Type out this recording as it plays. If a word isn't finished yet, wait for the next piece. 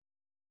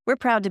We're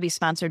proud to be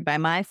sponsored by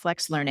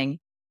MyFlexLearning.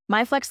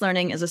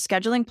 MyFlexLearning is a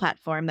scheduling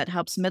platform that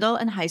helps middle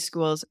and high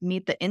schools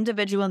meet the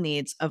individual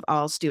needs of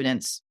all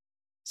students.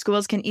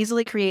 Schools can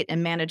easily create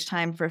and manage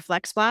time for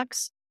flex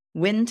blocks,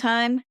 win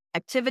time,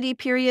 activity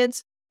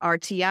periods,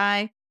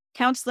 RTI,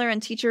 counselor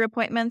and teacher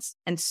appointments,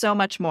 and so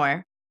much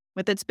more.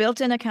 With its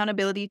built-in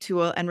accountability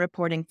tool and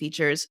reporting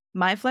features,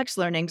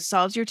 MyFlexLearning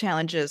solves your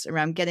challenges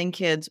around getting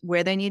kids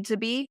where they need to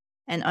be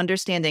and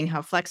understanding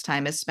how flex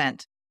time is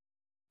spent.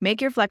 Make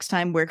your flex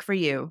time work for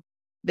you.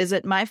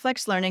 Visit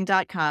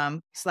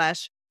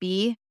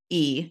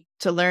myflexlearning.com/BE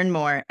to learn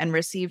more and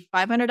receive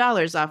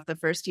 $500 off the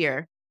first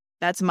year.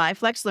 That's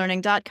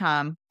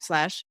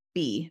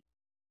myflexlearning.com/B.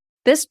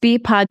 This B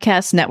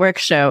Podcast Network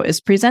show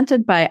is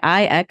presented by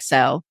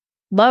IXL.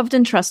 Loved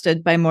and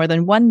trusted by more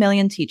than 1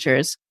 million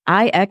teachers,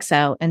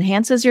 IXL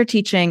enhances your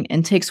teaching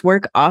and takes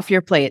work off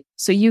your plate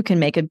so you can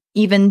make an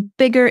even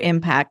bigger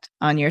impact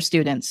on your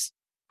students.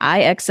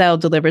 IXL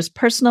delivers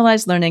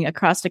personalized learning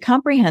across a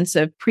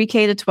comprehensive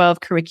pre-K to 12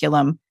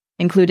 curriculum,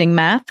 including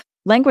math,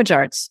 language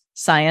arts,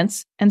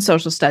 science, and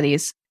social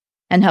studies,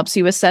 and helps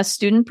you assess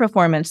student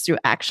performance through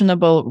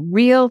actionable,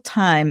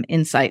 real-time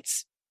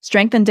insights,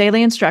 strengthen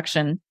daily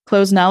instruction,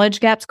 close knowledge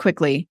gaps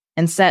quickly,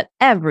 and set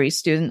every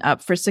student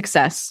up for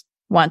success.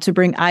 Want to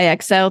bring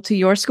IXL to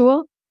your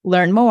school?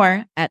 Learn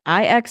more at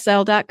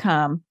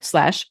ixl.com/B.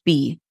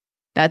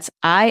 That's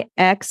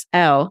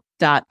ixl.com/BE.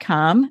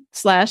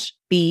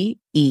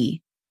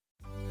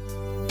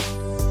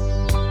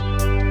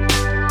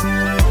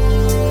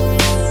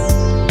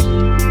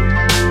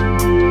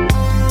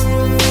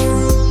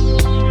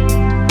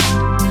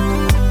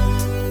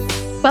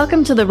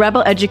 Welcome to the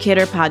Rebel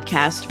Educator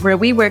Podcast, where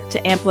we work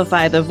to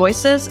amplify the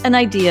voices and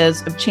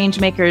ideas of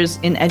changemakers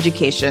in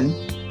education.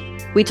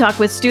 We talk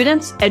with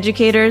students,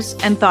 educators,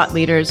 and thought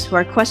leaders who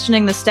are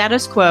questioning the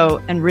status quo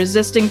and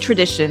resisting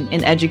tradition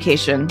in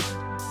education.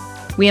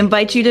 We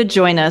invite you to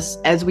join us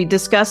as we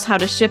discuss how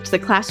to shift the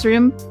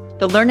classroom,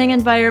 the learning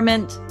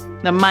environment,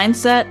 the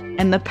mindset,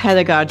 and the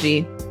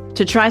pedagogy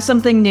to try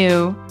something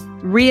new,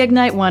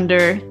 reignite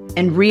wonder,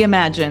 and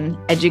reimagine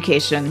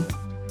education.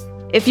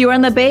 If you are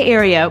in the Bay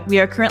Area, we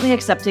are currently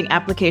accepting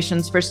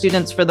applications for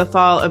students for the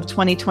fall of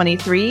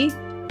 2023.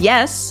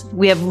 Yes,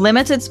 we have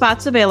limited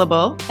spots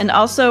available, and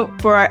also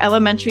for our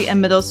elementary and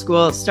middle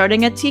school,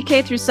 starting at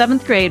TK through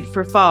 7th grade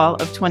for fall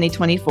of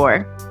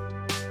 2024.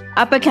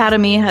 Up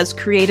Academy has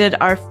created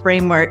our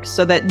framework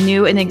so that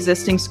new and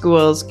existing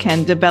schools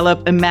can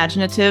develop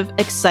imaginative,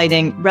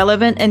 exciting,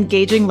 relevant,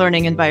 engaging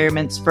learning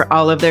environments for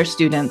all of their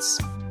students.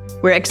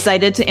 We're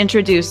excited to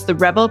introduce the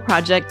Rebel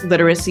Project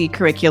Literacy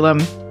Curriculum.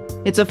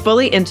 It's a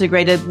fully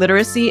integrated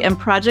literacy and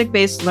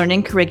project-based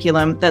learning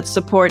curriculum that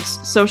supports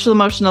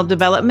social-emotional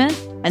development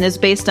and is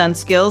based on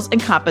skills and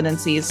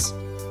competencies.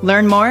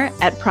 Learn more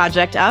at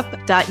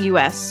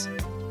projectup.us.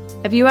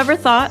 Have you ever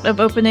thought of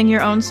opening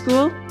your own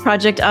school?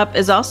 Project Up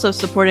is also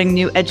supporting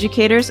new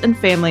educators and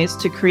families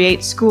to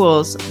create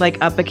schools like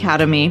Up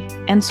Academy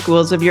and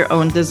schools of your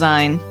own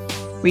design.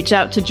 Reach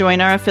out to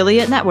join our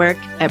affiliate network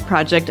at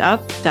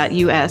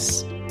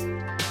projectup.us.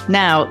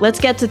 Now,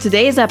 let's get to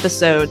today's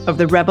episode of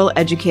the Rebel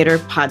Educator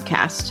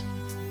Podcast.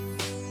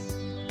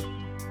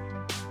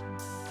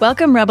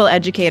 Welcome, Rebel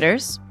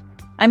Educators.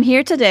 I'm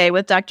here today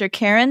with Dr.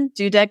 Karen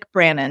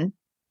Dudek-Brannan.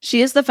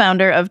 She is the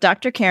founder of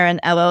Dr. Karen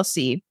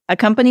LLC, a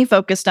company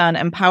focused on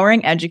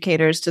empowering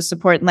educators to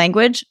support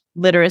language,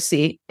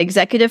 literacy,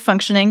 executive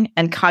functioning,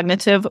 and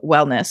cognitive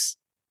wellness.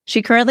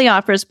 She currently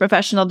offers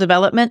professional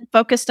development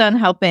focused on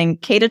helping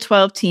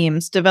K-12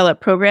 teams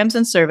develop programs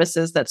and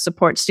services that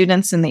support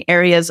students in the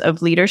areas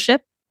of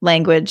leadership,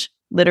 language,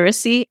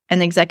 literacy,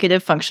 and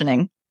executive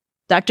functioning.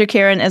 Dr.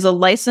 Karen is a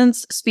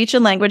licensed speech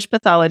and language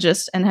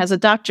pathologist and has a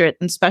doctorate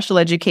in special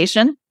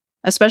education,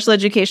 a special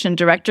education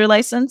director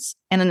license,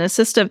 and an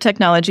assistive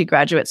technology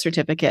graduate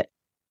certificate.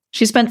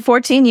 She spent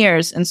 14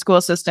 years in school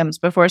systems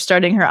before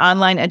starting her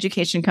online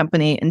education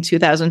company in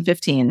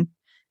 2015.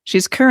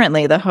 She's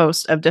currently the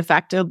host of De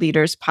Facto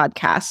Leaders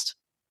podcast.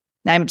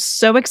 Now, I'm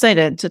so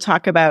excited to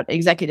talk about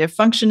executive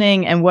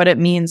functioning and what it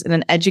means in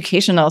an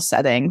educational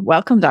setting.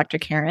 Welcome, Dr.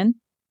 Karen.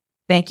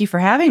 Thank you for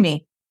having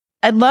me.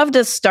 I'd love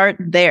to start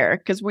there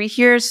because we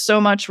hear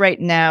so much right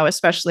now,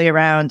 especially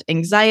around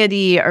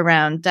anxiety,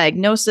 around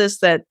diagnosis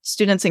that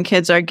students and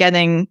kids are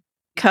getting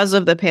because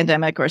of the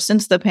pandemic or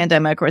since the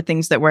pandemic, or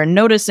things that we're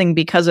noticing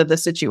because of the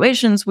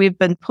situations we've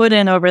been put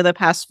in over the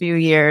past few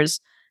years.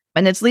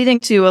 And it's leading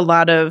to a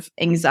lot of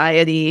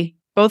anxiety,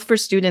 both for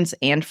students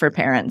and for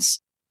parents.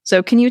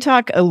 So can you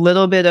talk a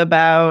little bit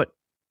about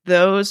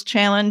those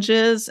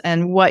challenges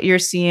and what you're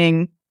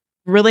seeing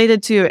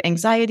related to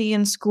anxiety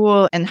in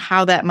school and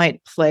how that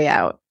might play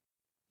out?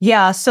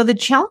 Yeah, so the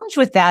challenge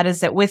with that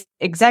is that with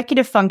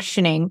executive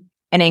functioning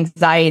and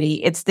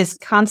anxiety, it's this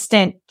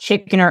constant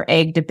chicken or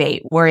egg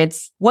debate where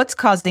it's what's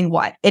causing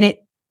what. And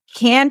it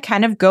can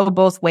kind of go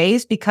both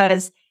ways,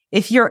 because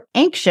if you're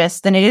anxious,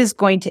 then it is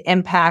going to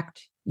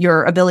impact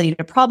your ability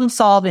to problem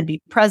solve and be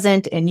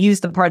present and use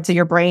the parts of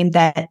your brain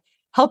that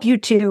help you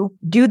to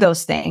do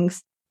those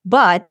things.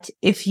 But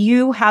if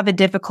you have a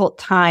difficult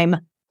time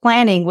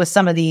planning with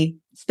some of the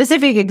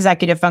specific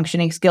executive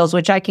functioning skills,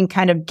 which I can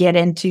kind of get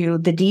into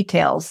the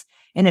details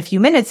in a few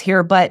minutes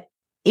here. But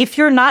if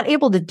you're not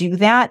able to do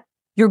that,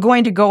 you're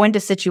going to go into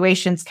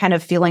situations kind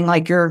of feeling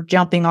like you're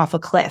jumping off a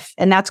cliff,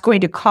 and that's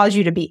going to cause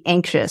you to be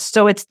anxious.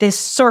 So it's this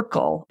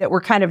circle that we're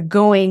kind of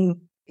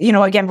going,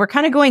 again, we're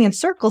kind of going in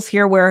circles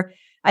here where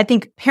I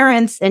think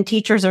parents and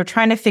teachers are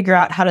trying to figure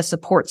out how to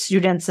support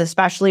students,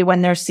 especially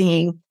when they're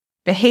seeing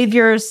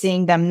behaviors,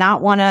 seeing them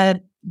not want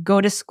to go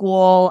to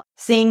school,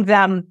 seeing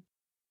them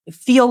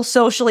feel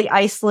socially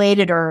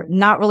isolated or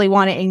not really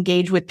want to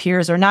engage with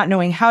peers or not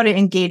knowing how to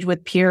engage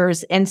with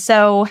peers. And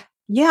so,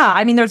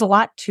 there's a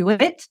lot to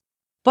it.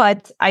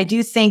 But I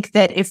do think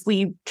that if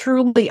we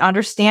truly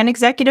understand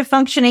executive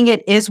functioning,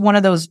 it is one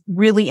of those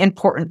really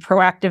important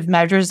proactive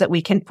measures that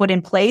we can put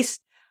in place,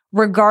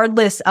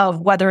 regardless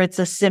of whether it's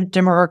a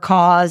symptom or a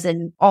cause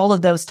and all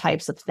of those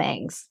types of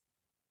things.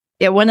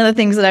 Yeah, one of the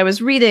things that I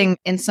was reading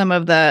in some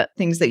of the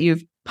things that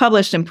you've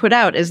published and put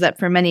out is that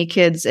for many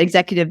kids,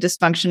 executive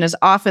dysfunction is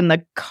often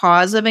the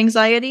cause of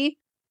anxiety.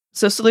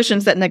 So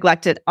solutions that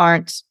neglect it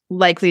aren't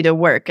likely to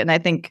work. And I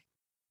think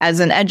as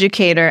an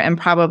educator and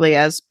probably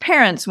as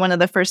parents, one of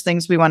the first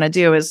things we want to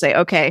do is say,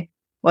 okay,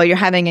 well, you're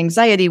having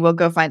anxiety, we'll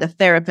go find a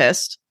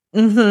therapist.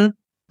 Mm-hmm.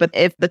 But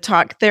if the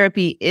talk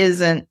therapy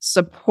isn't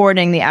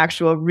supporting the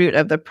actual root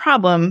of the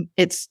problem,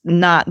 it's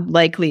not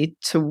likely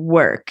to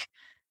work.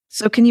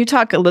 So can you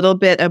talk a little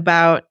bit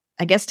about,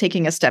 I guess,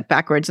 taking a step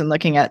backwards and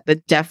looking at the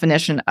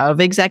definition of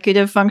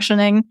executive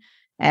functioning?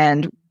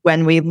 And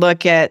when we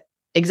look at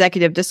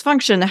executive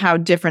dysfunction, how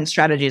different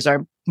strategies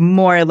are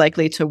more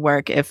likely to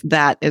work if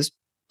that is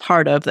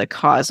part of the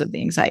cause of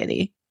the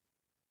anxiety.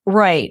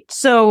 Right.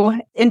 So,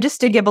 and just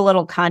to give a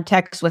little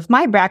context with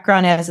my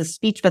background as a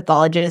speech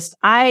pathologist,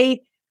 I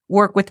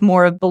work with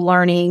more of the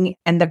learning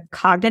and the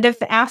cognitive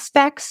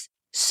aspects.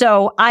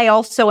 So I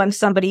also am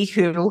somebody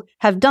who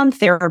have done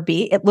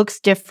therapy. It looks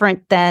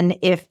different than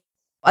if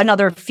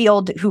another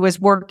field who is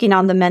working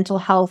on the mental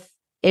health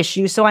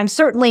issue. So I'm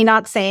certainly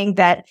not saying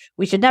that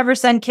we should never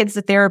send kids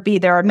to therapy.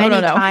 There are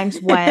many times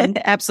when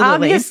absolutely,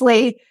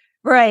 obviously,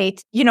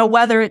 right.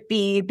 Whether it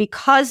be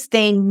because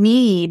they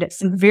need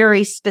some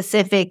very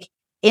specific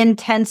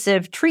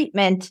intensive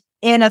treatment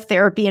in a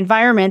therapy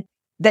environment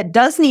that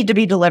does need to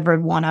be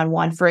delivered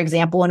one-on-one, for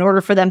example, in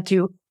order for them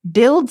to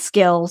build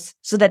skills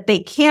so that they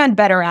can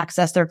better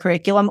access their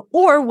curriculum,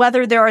 or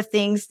whether there are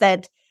things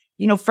that,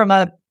 from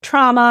a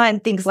trauma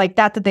and things like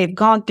that they've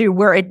gone through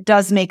where it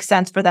does make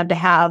sense for them to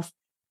have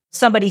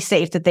somebody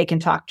safe that they can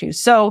talk to.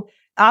 So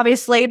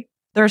obviously,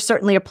 there's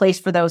certainly a place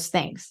for those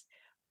things.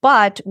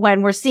 But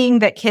when we're seeing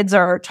that kids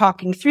are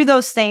talking through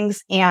those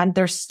things and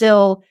they're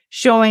still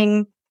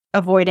showing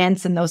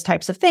avoidance and those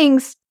types of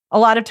things, a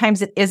lot of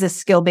times it is a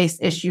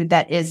skill-based issue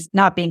that is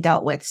not being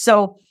dealt with.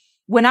 So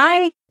when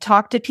I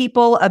talk to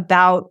people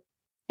about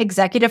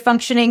executive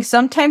functioning,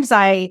 sometimes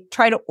I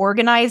try to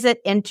organize it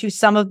into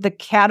some of the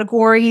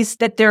categories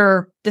that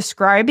they're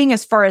describing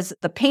as far as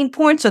the pain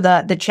points or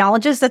the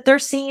challenges that they're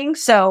seeing.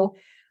 So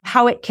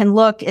how it can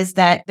look is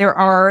that there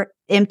are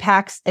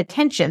impacts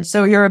attention.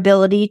 So your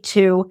ability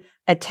to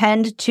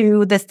attend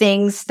to the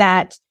things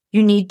that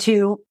you need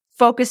to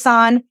focus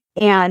on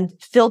and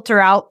filter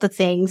out the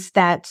things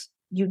that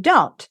you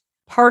don't.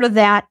 Part of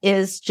that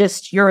is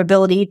just your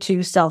ability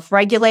to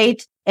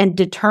self-regulate and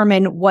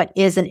determine what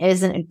is and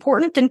isn't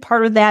important. And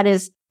part of that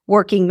is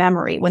working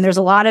memory. When there's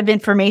a lot of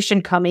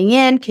information coming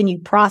in, can you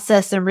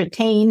process and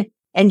retain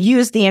and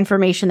use the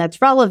information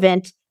that's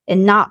relevant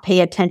and not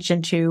pay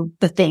attention to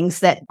the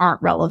things that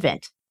aren't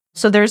relevant?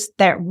 So there's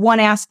that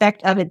one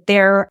aspect of it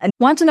there. And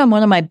want to know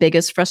one of my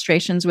biggest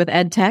frustrations with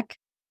ed tech?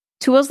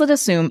 Tools that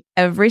assume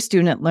every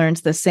student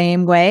learns the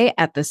same way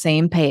at the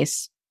same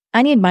pace.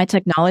 I need my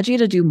technology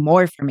to do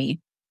more for me.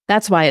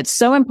 That's why it's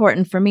so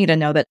important for me to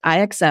know that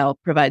IXL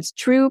provides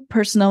true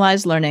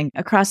personalized learning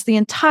across the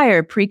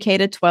entire pre-K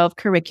to 12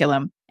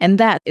 curriculum, and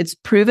that its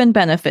proven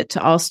benefit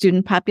to all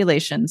student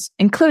populations,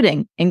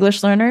 including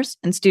English learners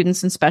and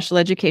students in special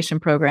education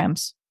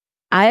programs.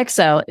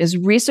 IXL is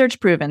research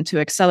proven to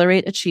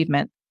accelerate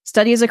achievement.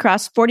 Studies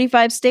across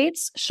 45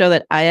 states show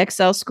that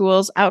IXL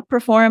schools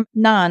outperform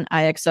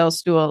non-IXL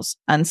schools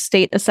on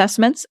state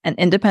assessments, and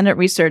independent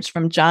research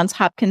from Johns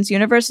Hopkins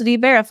University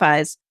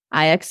verifies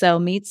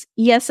IXL meets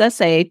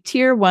ESSA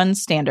Tier 1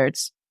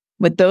 standards.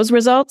 With those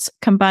results,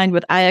 combined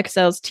with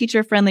IXL's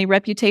teacher-friendly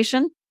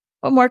reputation,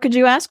 what more could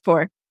you ask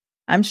for?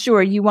 I'm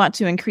sure you want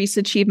to increase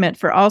achievement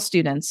for all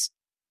students.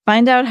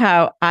 Find out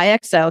how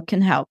IXL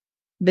can help.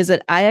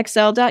 Visit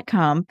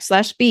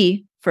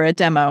IXL.com/B for a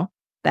demo.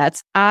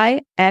 That's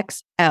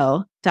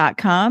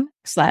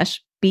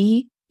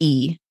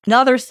IXL.com/BE.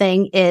 Another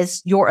thing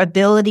is your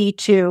ability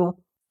to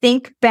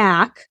think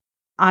back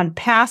on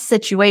past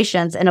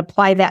situations and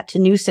apply that to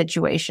new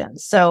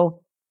situations. So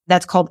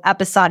that's called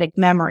episodic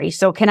memory.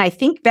 So can I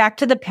think back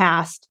to the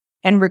past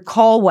and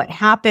recall what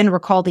happened,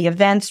 recall the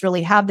events,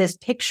 really have this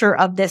picture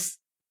of this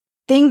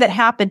thing that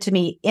happened to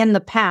me in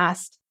the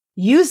past,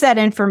 use that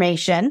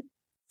information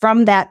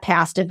from that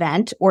past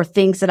event or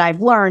things that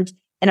I've learned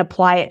and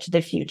apply it to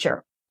the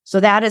future. So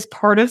that is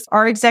part of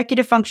our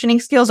executive functioning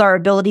skills, our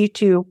ability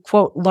to,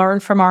 quote, learn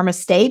from our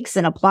mistakes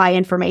and apply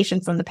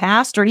information from the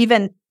past, or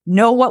even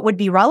know what would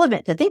be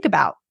relevant to think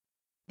about.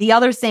 The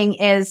other thing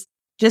is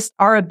just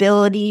our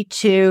ability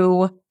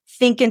to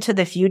think into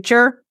the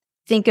future,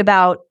 think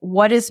about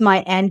what is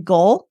my end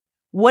goal?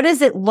 What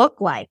does it look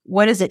like?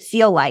 What does it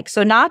feel like?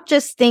 So not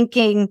just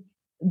thinking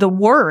the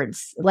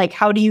words, like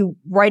how do you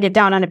write it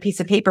down on a piece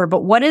of paper,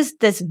 but what is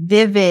this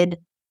vivid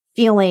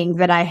feeling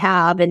that I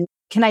have? And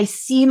can I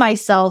see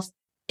myself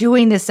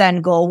doing this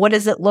end goal? What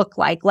does it look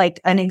like? Like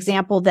an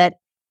example that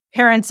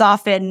parents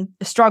often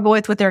struggle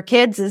with their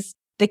kids is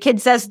the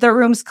kid says their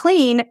room's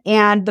clean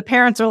and the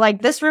parents are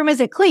like, this room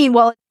isn't clean.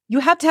 Well, you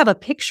have to have a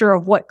picture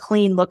of what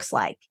clean looks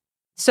like.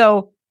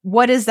 So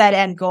what is that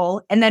end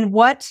goal? And then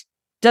what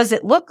does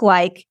it look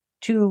like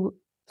to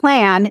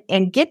plan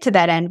and get to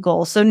that end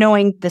goal? So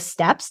knowing the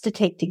steps to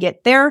take to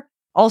get there,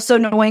 also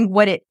knowing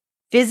what it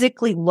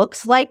physically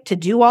looks like to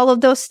do all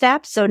of those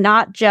steps. So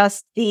not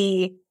just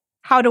the,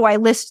 how do I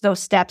list those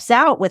steps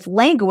out with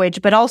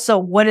language, but also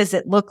what does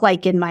it look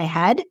like in my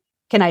head?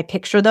 Can I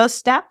picture those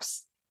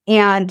steps?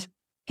 And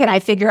can I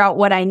figure out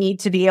what I need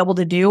to be able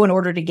to do in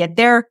order to get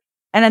there?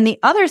 And then the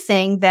other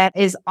thing that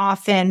is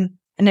often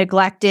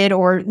neglected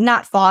or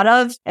not thought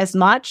of as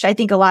much, I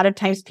think a lot of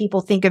times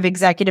people think of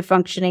executive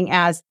functioning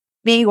as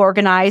being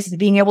organized,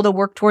 being able to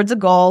work towards a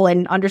goal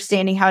and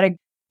understanding how to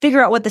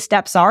figure out what the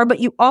steps are. But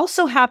you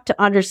also have to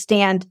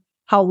understand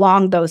how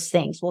long those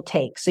things will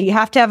take. So you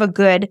have to have a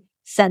good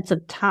sense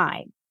of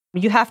time.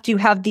 You have to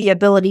have the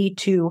ability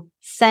to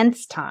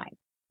sense time.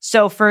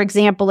 So for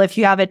example, if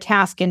you have a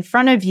task in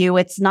front of you,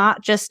 it's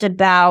not just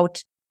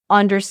about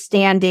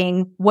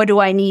understanding what do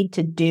I need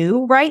to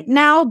do right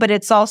now, but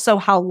it's also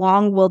how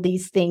long will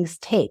these things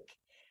take?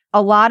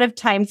 A lot of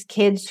times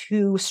kids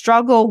who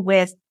struggle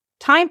with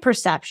time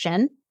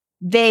perception,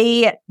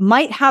 they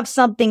might have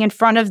something in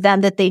front of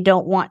them that they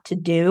don't want to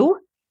do.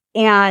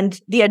 And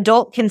the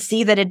adult can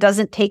see that it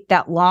doesn't take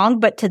that long,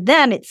 but to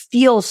them, it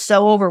feels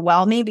so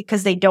overwhelming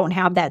because they don't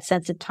have that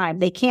sense of time.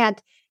 They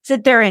can't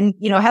sit there and,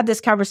 have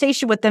this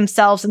conversation with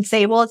themselves and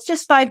say, well, it's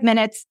just 5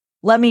 minutes.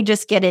 Let me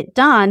just get it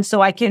done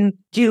so I can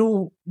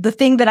do the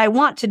thing that I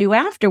want to do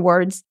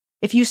afterwards.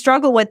 If you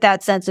struggle with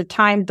that sense of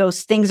time,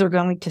 those things are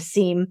going to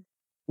seem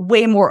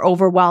way more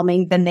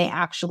overwhelming than they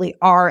actually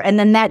are. And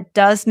then that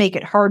does make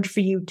it hard for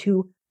you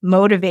to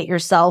motivate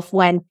yourself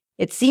when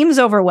it seems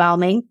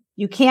overwhelming.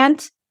 You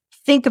can't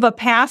think of a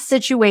past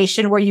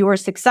situation where you were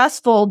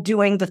successful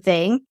doing the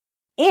thing.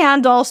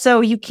 And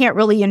also you can't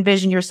really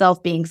envision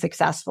yourself being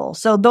successful.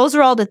 So those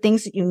are all the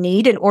things that you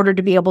need in order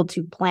to be able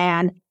to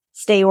plan,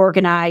 stay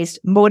organized,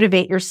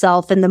 motivate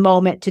yourself in the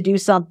moment to do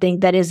something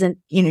that isn't,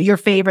 your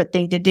favorite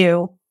thing to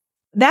do.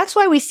 That's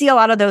why we see a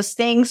lot of those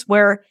things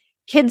where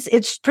kids,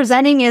 it's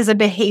presenting as a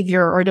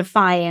behavior or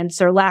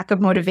defiance or lack of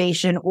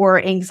motivation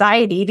or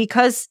anxiety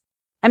because,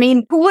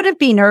 who wouldn't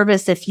be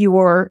nervous if you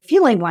were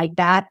feeling like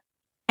that?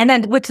 And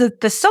then with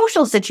the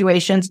social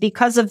situations,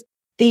 because of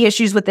the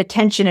issues with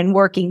attention and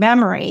working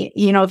memory,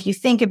 if you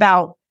think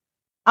about,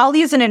 I'll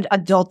use an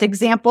adult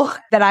example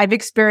that I've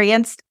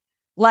experienced.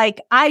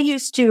 Like I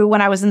used to,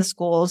 when I was in the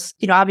schools,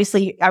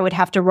 obviously I would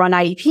have to run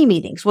IEP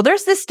meetings. Well,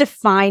 there's this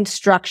defined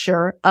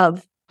structure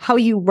of how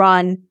you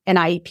run an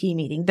IEP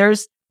meeting.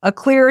 There's a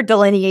clear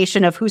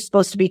delineation of who's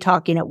supposed to be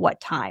talking at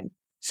what time.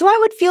 So I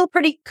would feel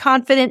pretty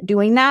confident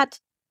doing that.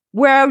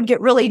 Where I would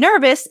get really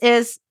nervous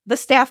is the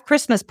staff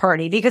Christmas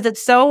party because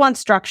it's so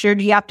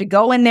unstructured. You have to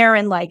go in there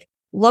and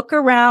look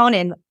around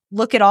and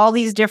look at all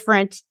these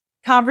different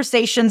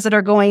conversations that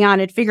are going on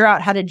and figure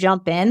out how to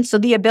jump in. So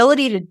the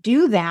ability to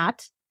do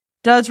that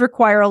does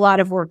require a lot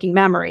of working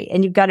memory.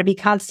 And you've got to be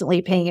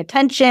constantly paying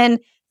attention,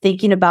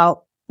 thinking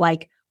about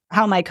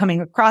how am I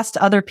coming across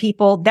to other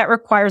people? That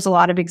requires a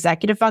lot of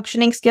executive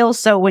functioning skills.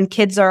 So when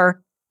kids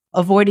are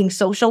avoiding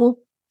social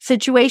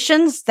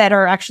situations that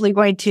are actually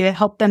going to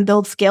help them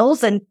build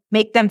skills and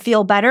make them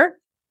feel better,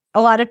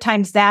 a lot of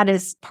times that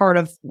is part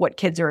of what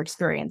kids are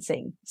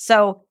experiencing.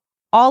 So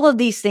all of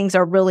these things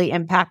are really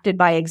impacted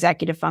by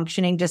executive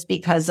functioning just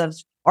because of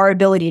our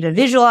ability to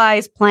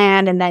visualize,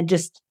 plan, and then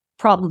just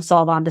problem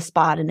solve on the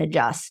spot and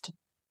adjust.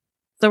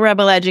 So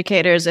Rebel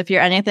educators, if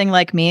you're anything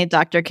like me,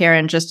 Dr.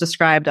 Karen just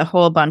described a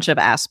whole bunch of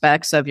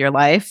aspects of your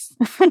life.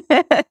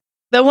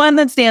 The one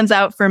that stands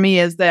out for me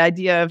is the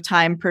idea of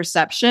time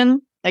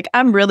perception.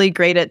 I'm really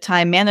great at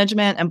time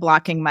management and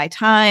blocking my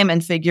time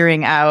and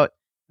figuring out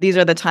these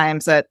are the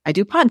times that I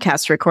do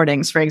podcast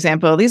recordings, for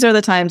example. These are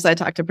the times I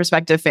talk to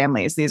prospective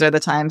families. These are the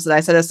times that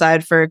I set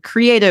aside for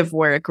creative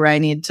work where I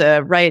need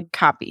to write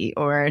copy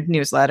or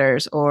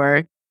newsletters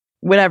or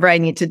whatever I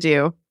need to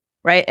do,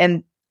 right?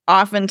 And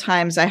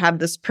oftentimes I have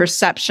this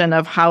perception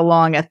of how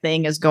long a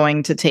thing is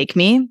going to take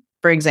me.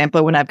 For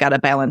example, when I've got to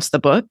balance the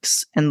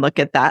books and look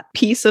at that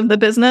piece of the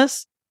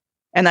business.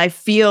 And I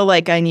feel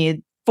like I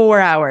need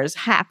 4 hours,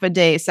 half a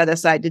day set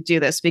aside to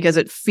do this because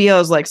it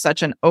feels like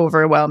such an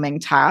overwhelming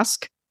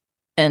task.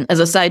 And as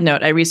a side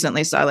note, I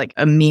recently saw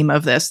a meme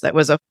of this that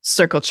was a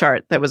circle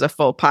chart that was a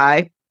full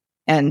pie.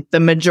 And the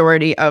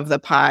majority of the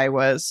pie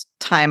was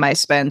time I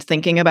spend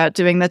thinking about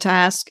doing the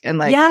task. And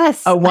like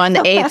Yes. a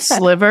 1/8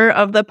 sliver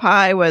of the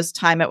pie was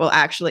time it will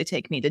actually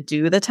take me to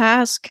do the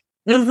task.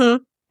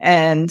 Mm-hmm.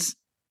 And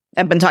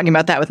I've been talking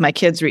about that with my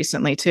kids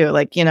recently too.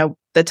 Like,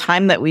 the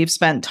time that we've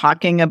spent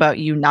talking about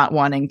you not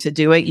wanting to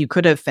do it, you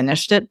could have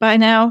finished it by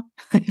now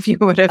if you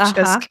would have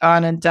just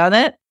gone and done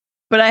it.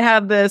 But I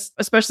have this,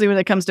 especially when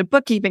it comes to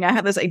bookkeeping, I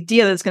have this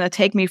idea that's going to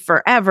take me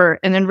forever.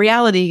 And in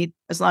reality,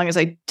 as long as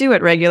I do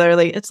it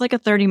regularly, it's like a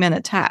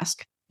 30-minute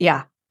task.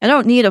 Yeah. I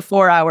don't need a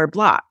 4-hour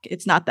block.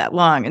 It's not that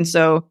long. And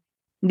so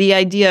the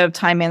idea of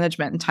time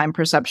management and time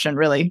perception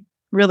really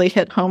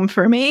hit home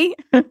for me.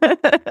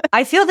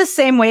 I feel the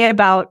same way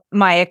about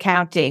my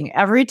accounting.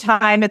 Every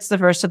time it's the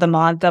first of the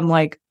month, I'm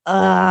like,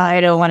 I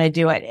don't want to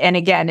do it. And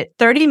again,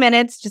 30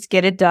 minutes, just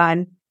get it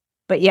done.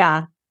 But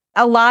yeah,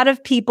 a lot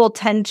of people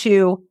tend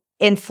to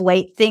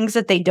inflate things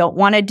that they don't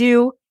want to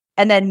do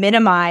and then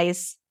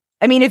minimize.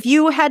 I mean, if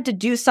you had to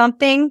do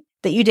something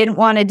that you didn't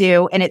want to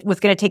do and it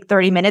was going to take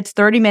 30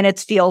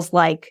 minutes feels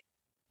like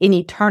an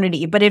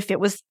eternity. But if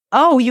it was,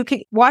 you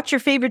could watch your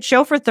favorite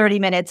show for 30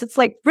 minutes, it's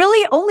like,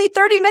 really? Only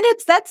 30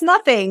 minutes? That's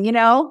nothing,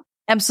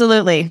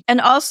 Absolutely. And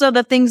also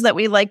the things that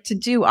we like to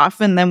do,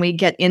 often then we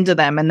get into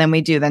them and then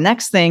we do the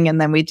next thing and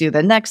then we do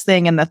the next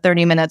thing. And the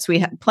 30 minutes we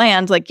had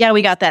planned, like, yeah,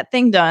 we got that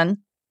thing done.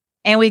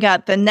 And we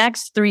got the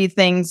next 3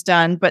 things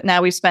done, but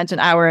now we spent an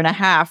hour and a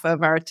half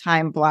of our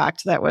time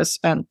blocked that was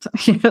spent,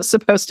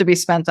 supposed to be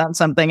spent on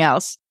something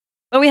else.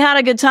 But we had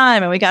a good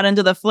time and we got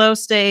into the flow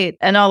state,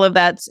 and all of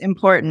that's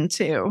important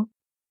too.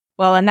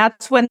 Well, and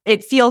that's when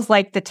it feels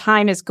like the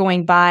time is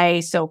going by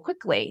so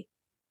quickly.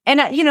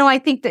 And, I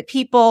think that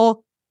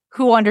people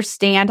who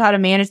understand how to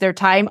manage their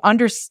time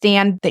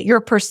understand that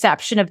your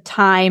perception of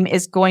time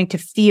is going to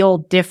feel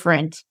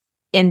different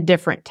in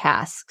different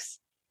tasks.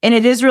 And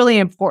it is really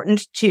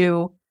important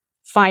to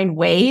find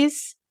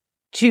ways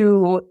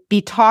to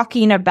be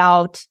talking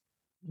about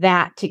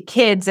that to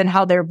kids and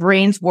how their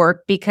brains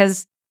work,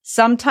 because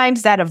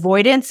sometimes that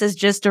avoidance is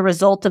just a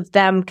result of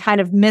them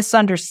kind of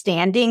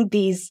misunderstanding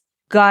these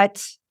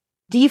gut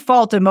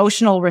default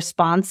emotional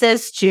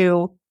responses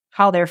to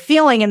how they're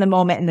feeling in the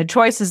moment and the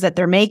choices that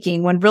they're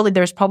making, when really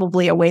there's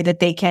probably a way that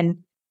they can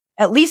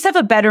at least have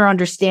a better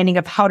understanding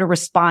of how to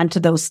respond to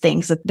those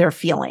things that they're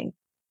feeling.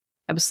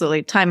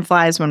 Absolutely. Time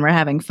flies when we're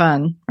having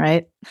fun,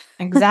 right?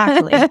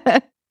 Exactly.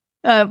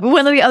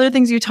 One of the other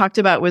things you talked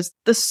about was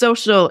the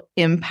social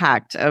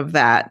impact of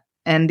that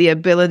and the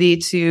ability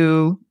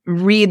to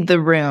read the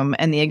room,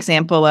 and the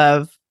example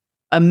of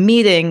a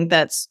meeting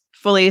that's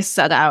fully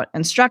set out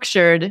and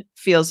structured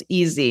feels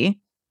easy,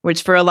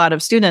 which for a lot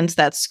of students,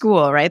 that's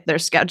school, right? Their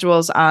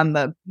schedule's on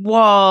the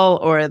wall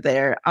or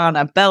they're on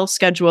a bell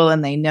schedule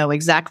and they know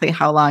exactly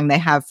how long they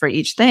have for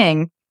each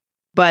thing.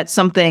 But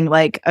something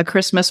like a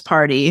Christmas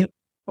party,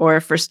 or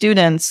for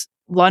students,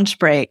 lunch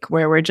break,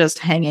 where we're just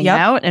hanging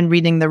out and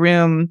reading the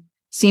room,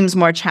 seems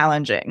more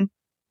challenging.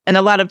 And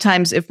a lot of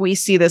times, if we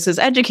see this as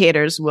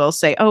educators, we'll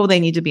say, they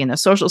need to be in a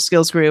social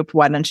skills group.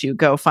 Why don't you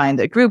go find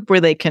a group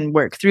where they can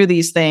work through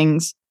these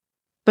things?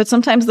 But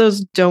sometimes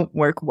those don't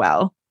work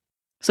well.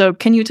 So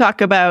can you talk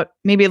about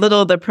maybe a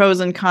little of the pros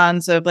and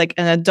cons of like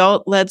an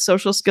adult-led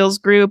social skills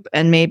group,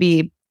 and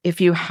maybe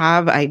if you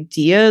have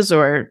ideas,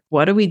 or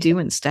what do we do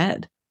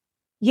instead?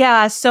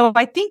 Yeah. So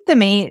I think the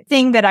main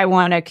thing that I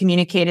want to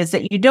communicate is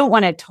that you don't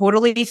want to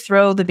totally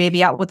throw the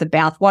baby out with the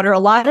bathwater. A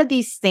lot of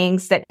these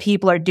things that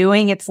people are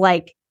doing, it's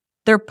like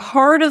they're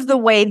part of the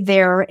way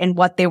there and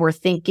what they were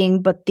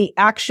thinking, but the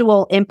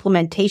actual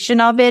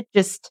implementation of it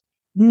just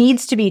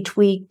needs to be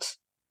tweaked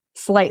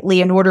slightly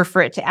in order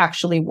for it to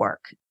actually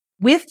work.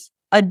 With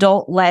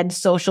adult-led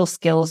social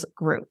skills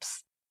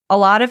groups, a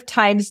lot of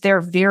times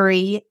they're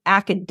very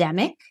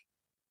academic.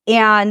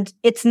 And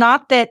it's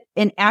not that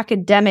an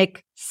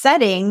academic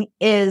setting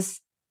is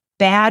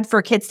bad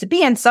for kids to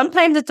be in.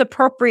 Sometimes it's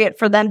appropriate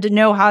for them to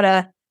know how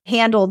to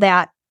handle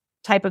that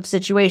type of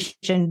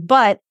situation,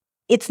 but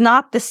it's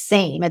not the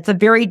same. It's a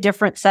very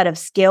different set of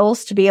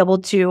skills to be able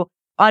to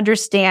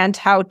understand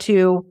how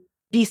to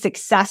be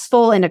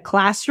successful in a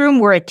classroom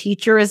where a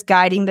teacher is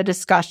guiding the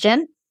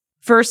discussion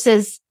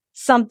versus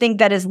something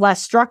that is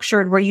less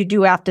structured, where you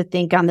do have to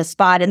think on the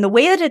spot. And the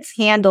way that it's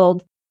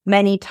handled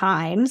many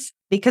times,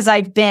 because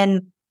I've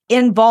been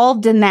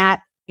involved in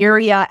that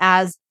area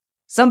as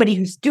somebody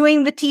who's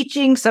doing the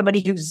teaching,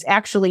 somebody who's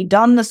actually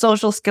done the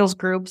social skills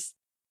groups,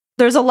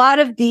 there's a lot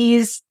of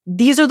these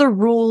are the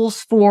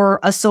rules for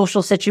a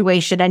social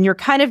situation. And you're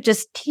kind of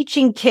just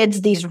teaching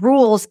kids these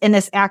rules in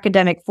this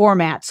academic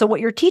format. So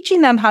what you're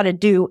teaching them how to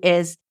do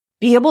is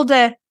be able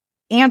to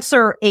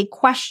answer a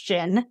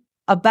question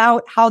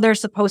about how they're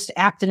supposed to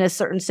act in a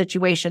certain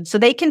situation. So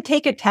they can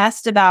take a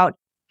test about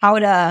how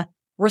to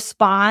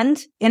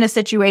respond in a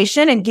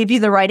situation and give you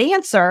the right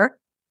answer.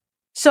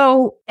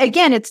 So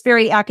again, it's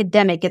very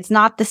academic. It's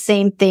not the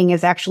same thing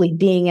as actually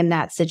being in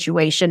that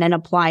situation and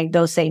applying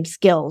those same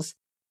skills.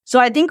 So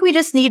I think we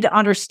just need to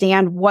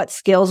understand what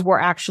skills we're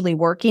actually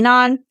working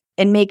on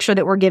and make sure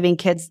that we're giving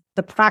kids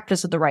the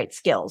practice of the right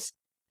skills.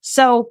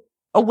 So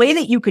a way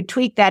that you could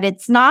tweak that,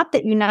 it's not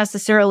that you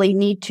necessarily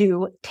need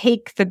to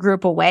take the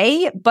group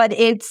away, but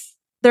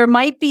there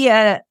might be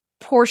a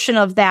portion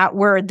of that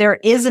where there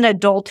is an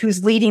adult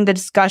who's leading the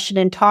discussion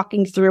and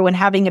talking through and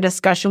having a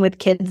discussion with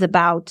kids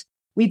about,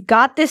 we've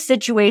got this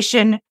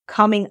situation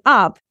coming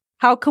up.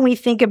 How can we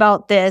think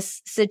about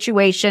this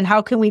situation?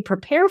 How can we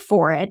prepare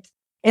for it?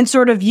 And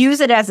sort of use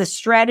it as a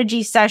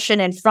strategy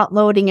session and front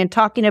loading and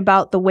talking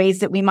about the ways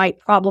that we might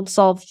problem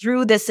solve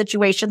through this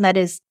situation that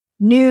is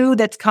new,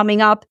 that's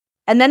coming up.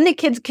 And then the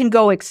kids can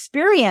go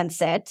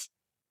experience it.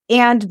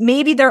 And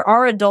maybe there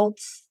are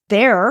adults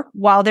there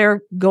while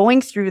they're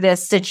going through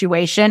this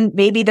situation.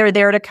 Maybe they're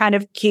there to kind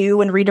of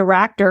cue and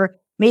redirect, or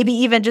maybe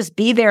even just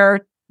be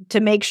there to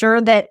make sure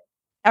that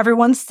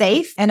everyone's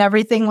safe and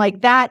everything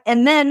like that.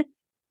 And then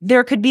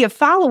there could be a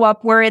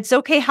follow-up where it's,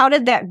 okay, how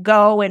did that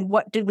go and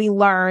what did we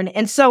learn?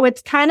 And so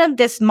it's kind of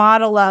this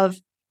model of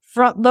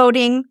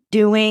front-loading,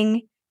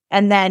 doing,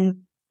 and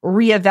then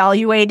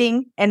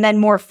reevaluating, and then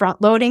more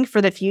front-loading for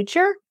the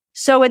future.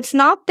 So it's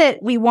not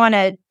that we want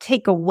to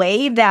take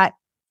away that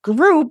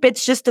group,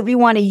 it's just that we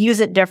want to use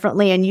it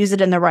differently and use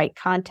it in the right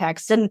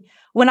context. And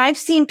when I've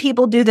seen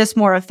people do this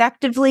more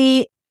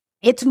effectively,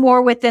 it's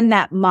more within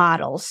that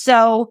model.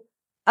 So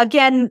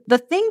again, the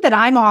thing that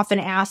I'm often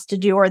asked to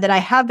do, or that I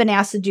have been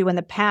asked to do in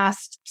the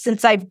past,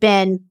 since I've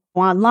been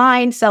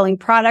online selling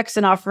products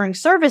and offering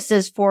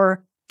services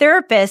for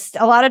therapists,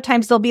 a lot of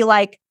times they'll be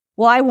like,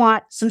 well, I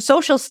want some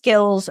social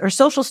skills or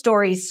social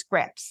stories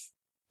scripts.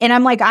 And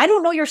I'm like, I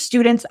don't know your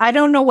students. I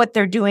don't know what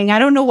they're doing. I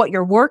don't know what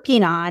you're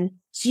working on.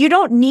 So you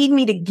don't need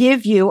me to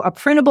give you a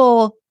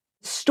printable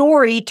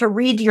story to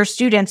read to your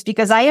students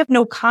because I have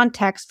no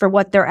context for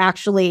what they're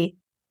actually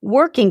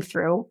working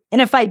through.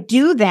 And if I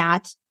do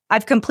that,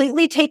 I've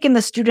completely taken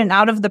the student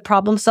out of the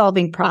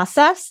problem-solving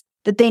process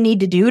that they need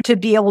to do to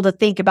be able to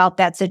think about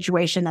that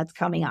situation that's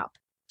coming up.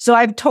 So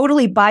I've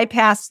totally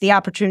bypassed the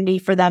opportunity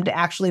for them to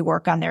actually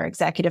work on their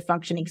executive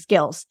functioning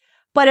skills.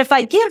 But if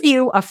I give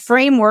you a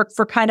framework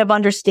for kind of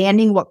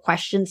understanding what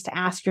questions to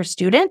ask your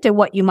student and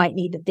what you might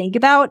need to think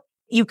about,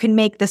 you can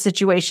make the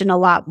situation a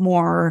lot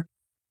more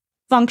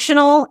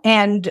functional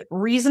and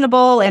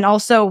reasonable and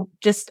also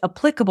just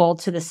applicable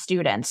to the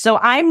student. So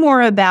I'm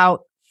more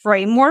about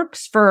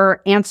frameworks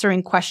for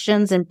answering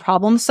questions and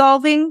problem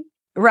solving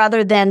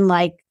rather than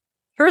like,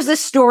 here's this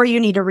story you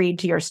need to read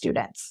to your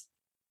students.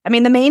 I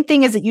mean, the main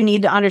thing is that you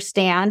need to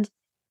understand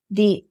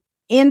the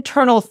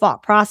internal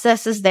thought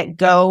processes that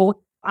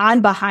go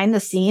on behind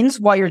the scenes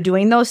while you're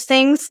doing those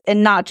things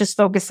and not just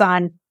focus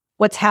on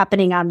what's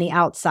happening on the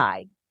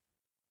outside.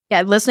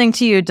 Yeah, listening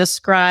to you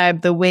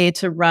describe the way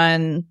to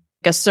run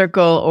a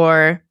circle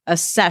or a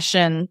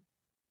session,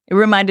 it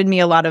reminded me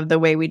a lot of the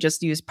way we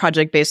just use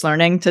project-based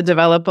learning to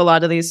develop a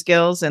lot of these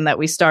skills, and that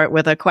we start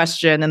with a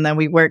question and then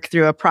we work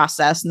through a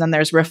process and then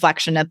there's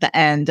reflection at the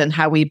end, and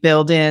how we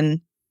build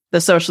in the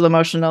social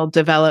emotional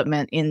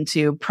development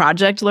into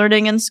project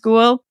learning in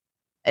school.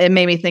 It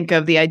made me think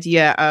of the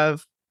idea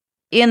of,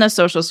 in a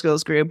social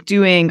skills group,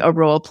 doing a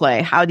role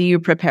play. How do you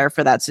prepare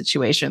for that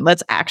situation?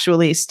 Let's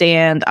actually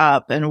stand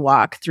up and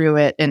walk through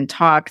it and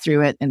talk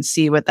through it and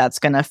see what that's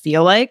going to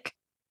feel like.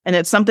 And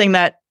it's something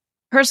that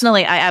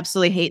personally I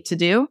absolutely hate to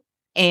do.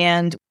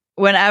 And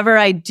whenever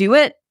I do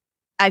it,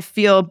 I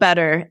feel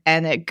better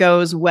and it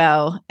goes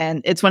well.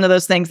 And it's one of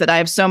those things that I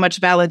have so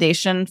much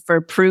validation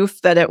for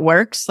proof that it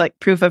works, like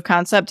proof of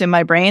concept in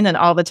my brain and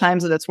all the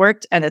times that it's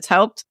worked and it's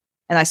helped.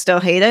 And I still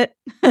hate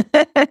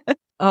it.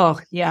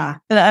 Oh, yeah.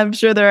 And I'm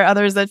sure there are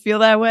others that feel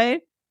that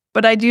way.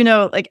 But I do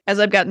know, like,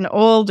 as I've gotten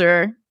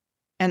older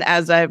and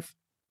as I've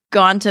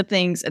gone to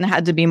things and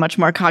had to be much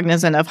more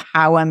cognizant of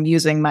how I'm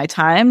using my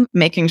time,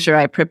 making sure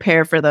I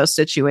prepare for those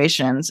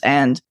situations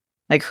and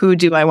like, who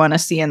do I want to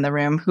see in the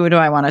room? Who do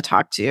I want to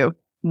talk to?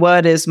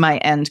 What is my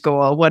end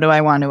goal? What do I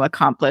want to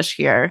accomplish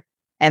here?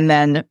 And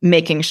then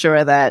making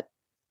sure that,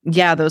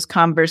 yeah, those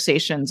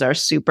conversations are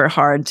super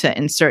hard to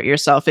insert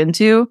yourself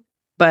into,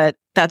 but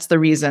that's the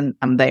reason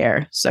I'm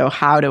there. So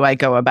how do I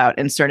go about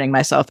inserting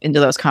myself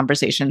into those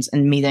conversations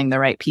and meeting the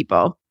right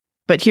people?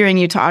 But hearing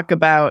you talk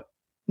about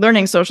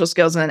learning social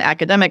skills in an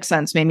academic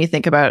sense made me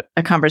think about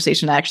a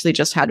conversation I actually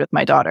just had with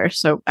my daughter.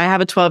 So I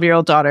have a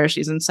 12-year-old daughter.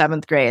 She's in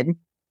 7th grade.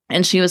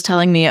 And she was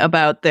telling me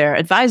about their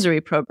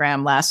advisory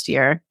program last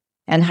year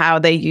and how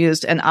they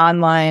used an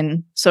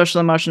online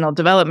social emotional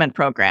development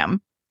program.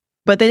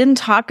 But they didn't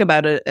talk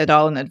about it at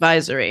all in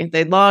advisory.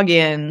 They'd log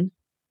in,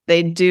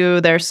 they'd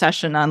do their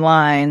session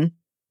online,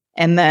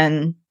 and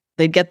then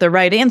they'd get the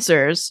right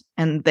answers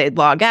and they'd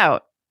log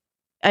out.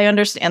 I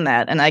understand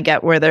that. And I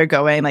get where they're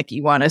going. Like,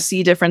 you want to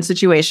see different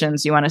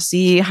situations. You want to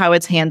see how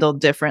it's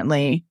handled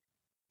differently.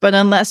 But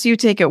unless you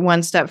take it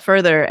one step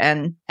further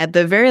and at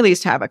the very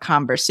least have a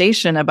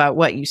conversation about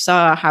what you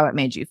saw, how it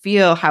made you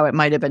feel, how it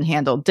might have been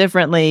handled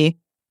differently,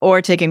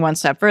 or taking one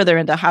step further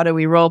into how do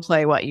we role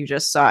play what you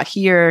just saw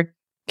here?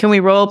 Can we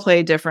role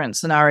play different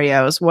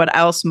scenarios? What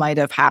else might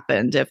have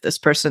happened if this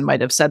person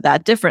might have said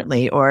that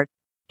differently? Or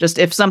just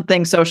if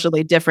something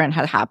socially different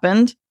had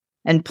happened,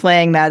 and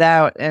playing that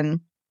out.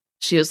 And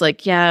she was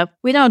like, yeah,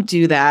 we don't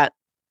do that.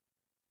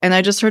 And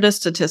I just heard a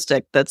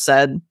statistic that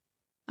said,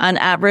 on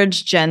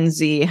average, Gen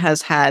Z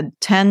has had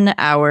 10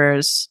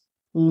 hours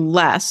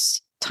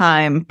less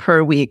time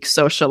per week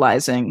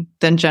socializing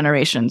than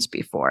generations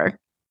before.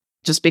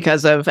 Just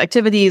because of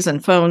activities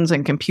and phones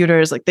and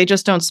computers, like they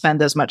just don't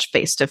spend as much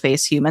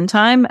face-to-face human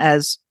time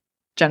as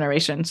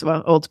generations,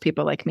 well, old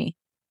people like me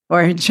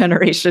or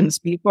generations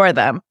before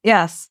them.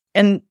 Yes.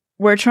 And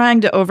we're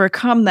trying to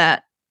overcome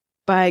that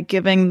by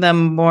giving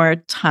them more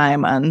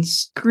time on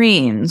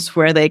screens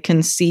where they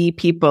can see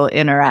people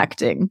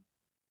interacting.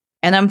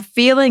 And I'm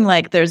feeling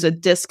like there's a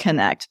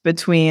disconnect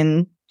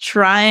between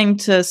trying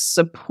to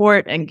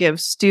support and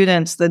give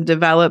students the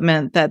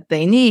development that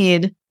they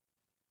need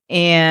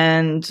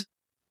and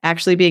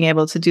actually being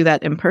able to do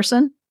that in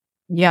person.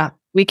 Yeah.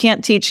 We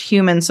can't teach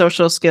human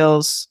social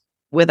skills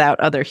without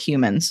other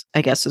humans,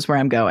 I guess is where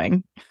I'm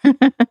going.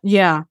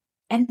 Yeah.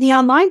 And the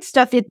online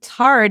stuff, it's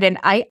hard. And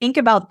I think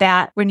about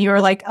that when you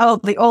were like,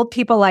 oh, the old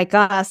people like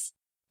us.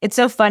 It's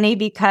so funny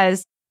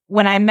because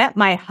when I met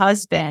my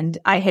husband,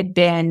 I had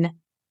been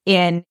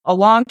in a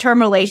long-term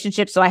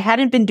relationship. So I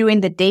hadn't been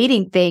doing the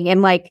dating thing.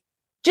 And like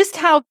just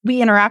how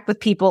we interact with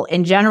people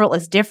in general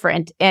is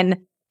different. And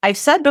I've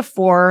said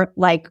before,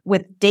 like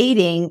with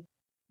dating,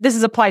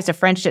 applies to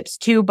friendships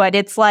too, but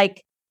it's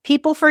like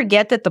people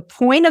forget that the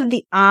point of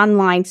the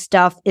online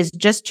stuff is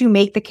just to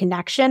make the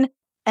connection.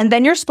 And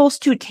then you're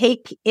supposed to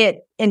take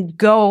it and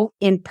go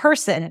in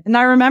person. And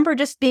I remember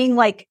just being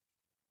like,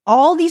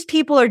 all these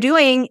people are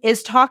doing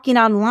is talking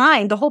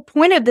online. The whole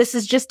point of this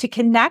is just to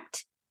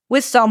connect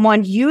with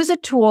someone, use a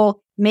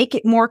tool, make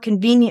it more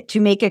convenient to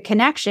make a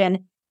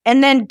connection,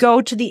 and then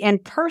go to the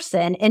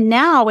in-person. And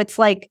now it's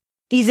like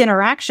these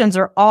interactions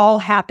are all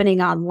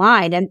happening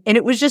online. And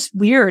it was just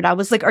weird. I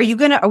was like, are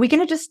we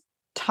gonna just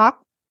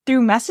talk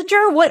through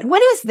Messenger?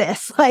 What is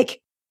this?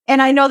 Like,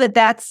 and I know that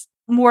that's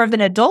more of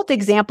an adult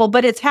example,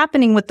 but it's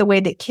happening with the way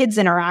that kids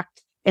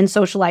interact and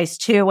socialize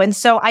too. And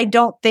so I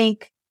don't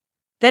think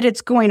that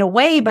it's going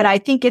away, but I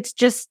think it's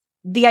just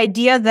the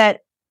idea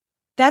that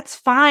that's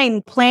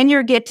fine. Plan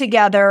your get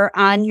together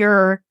on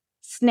your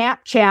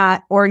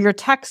Snapchat or your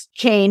text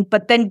chain,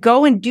 but then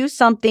go and do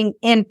something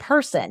in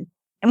person.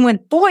 And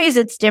with boys,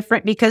 it's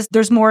different because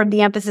there's more of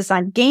the emphasis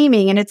on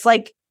gaming. And it's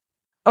like,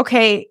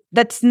 okay,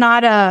 that's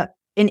not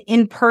an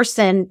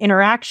in-person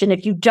interaction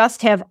if you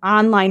just have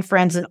online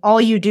friends and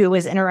all you do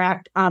is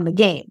interact on the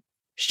game.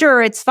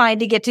 Sure, it's fine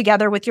to get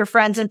together with your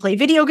friends and play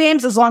video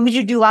games as long as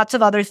you do lots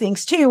of other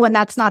things too, and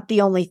that's not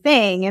the only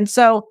thing. And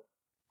so,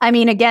 I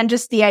mean, again,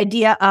 just the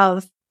idea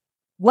of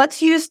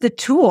let's use the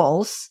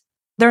tools.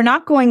 They're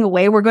not going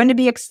away. We're going to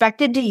be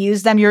expected to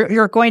use them.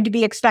 You're going to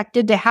be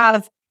expected to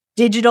have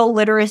digital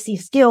literacy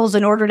skills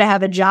in order to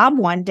have a job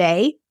one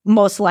day,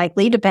 most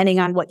likely, depending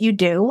on what you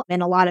do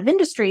in a lot of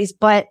industries.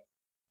 But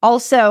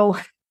also,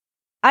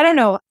 I don't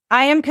know,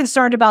 I am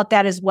concerned about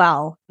that as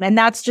well. And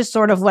that's just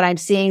sort of what I'm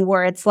seeing,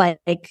 where it's like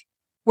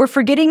we're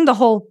forgetting the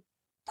whole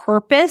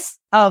purpose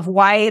of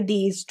why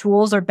these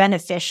tools are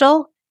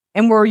beneficial.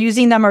 And we're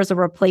using them as a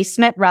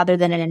replacement rather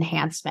than an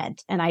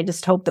enhancement. And I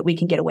just hope that we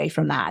can get away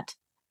from that.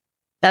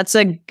 That's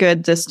a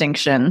good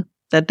distinction,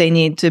 that they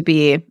need to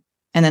be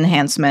an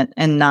enhancement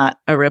and not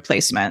a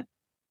replacement.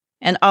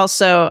 And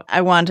also,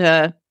 I want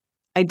to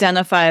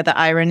identify the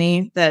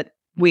irony that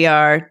we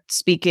are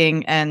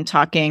speaking and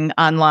talking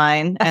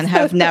online and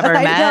have never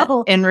met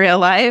in real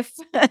life.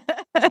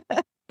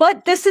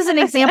 But this is an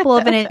example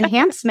of an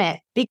enhancement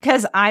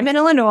because I'm in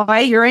Illinois,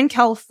 you're in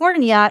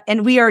California,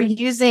 and we are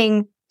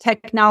using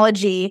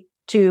technology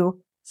to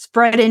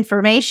spread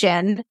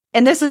information.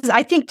 And this is,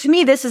 I think, to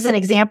me, this is an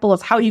example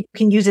of how you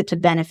can use it to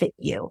benefit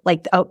you,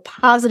 like a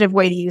positive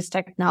way to use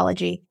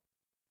technology.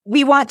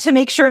 We want to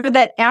make sure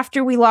that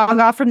after we log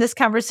off from this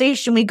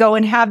conversation, we go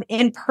and have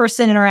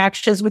in-person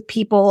interactions with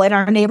people in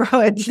our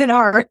neighborhoods, in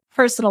our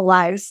personal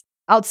lives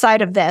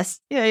outside of this.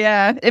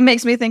 Yeah. It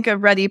makes me think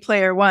of Ready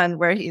Player One,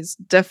 where he's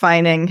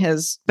defining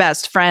his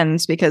best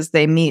friends because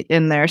they meet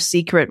in their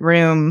secret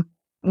room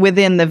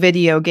within the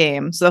video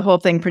game. So the whole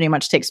thing pretty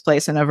much takes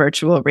place in a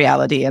virtual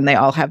reality and they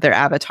all have their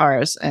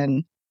avatars.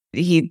 And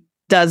he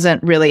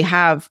doesn't really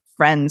have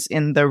friends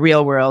in the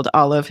real world.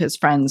 All of his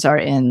friends are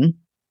in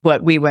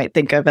what we might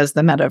think of as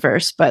the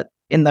metaverse, but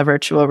in the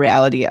virtual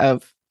reality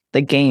of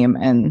the game.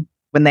 And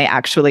when they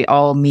actually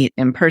all meet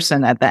in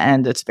person at the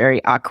end, it's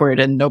very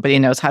awkward and nobody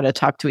knows how to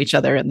talk to each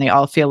other. And they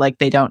all feel like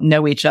they don't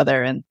know each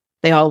other and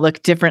they all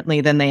look differently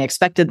than they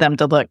expected them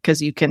to look,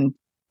 because you can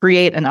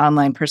create an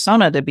online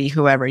persona to be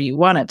whoever you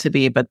want it to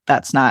be, but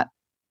that's not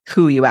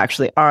who you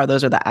actually are.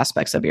 Those are the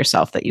aspects of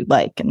yourself that you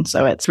like. And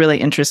so it's really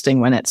interesting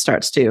when it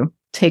starts to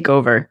take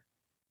over.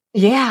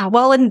 Yeah.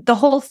 Well, and the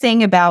whole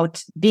thing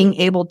about being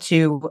able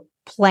to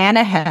plan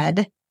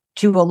ahead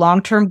to a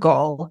long-term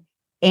goal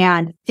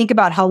and think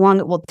about how long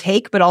it will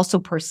take, but also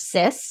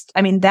persist.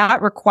 I mean,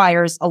 that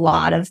requires a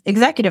lot of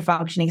executive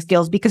functioning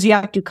skills because you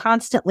have to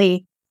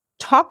constantly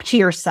talk to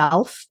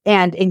yourself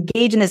and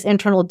engage in this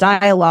internal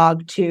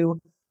dialogue to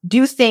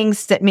do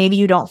things that maybe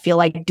you don't feel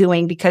like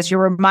doing because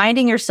you're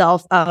reminding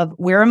yourself of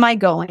where am I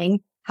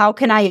going? how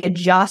can I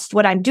adjust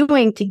what I'm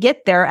doing to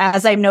get there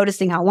as I'm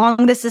noticing how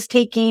long this is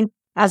taking,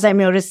 as I'm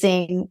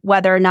noticing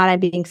whether or not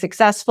I'm being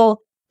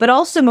successful, but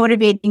also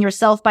motivating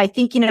yourself by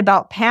thinking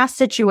about past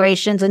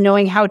situations and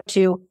knowing how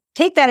to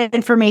take that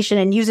information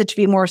and use it to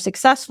be more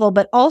successful,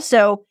 but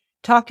also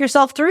talk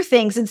yourself through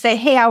things and say,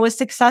 hey, I was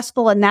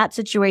successful in that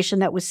situation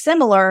that was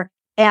similar.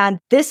 And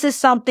this is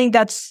something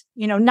that's,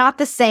 not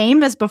the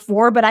same as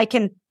before, but I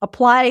can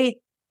apply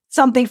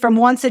something from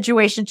one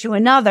situation to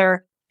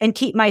another and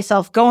keep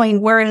myself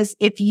going. Whereas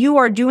if you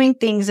are doing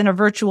things in a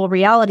virtual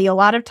reality, a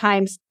lot of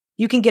times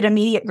you can get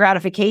immediate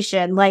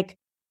gratification. Like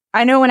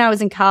I know when I was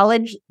in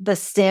college, The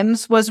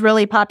Sims was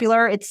really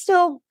popular. It's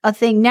still a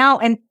thing now.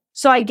 And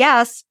so I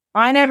guess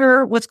I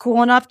never was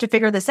cool enough to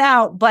figure this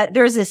out, but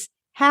there's this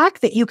hack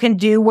that you can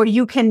do where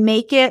you can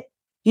make it,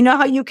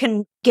 how you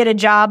can get a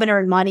job and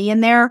earn money in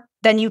there,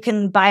 then you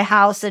can buy a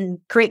house and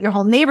create your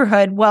whole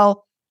neighborhood.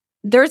 Well,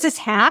 there's this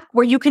hack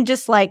where you can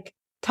just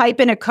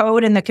type in a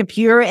code in the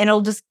computer and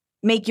it'll just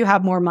make you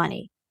have more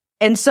money.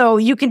 And so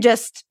you can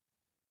just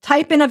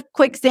type in a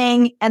quick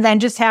thing and then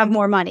just have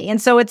more money.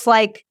 And so it's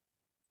like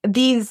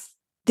these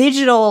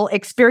digital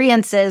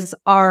experiences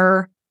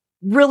are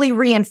really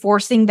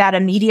reinforcing that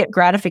immediate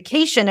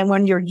gratification. And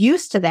when you're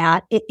used to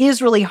that, it is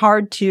really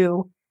hard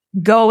to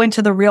go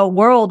into the real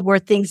world where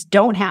things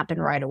don't happen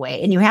right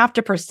away and you have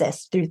to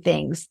persist through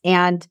things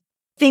and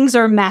things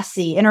are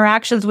messy.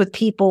 Interactions with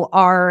people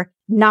are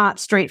not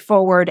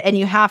straightforward and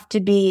you have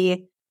to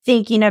be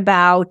thinking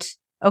about,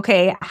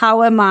 okay,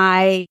 how am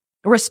I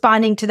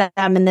responding to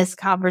them in this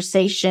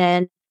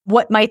conversation?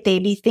 What might they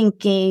be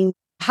thinking?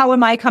 How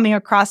am I coming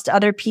across to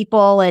other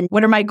people? And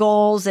what are my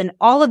goals? And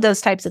all of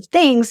those types of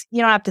things.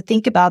 You don't have to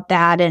think about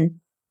that and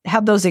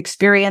have those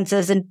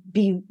experiences and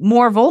be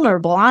more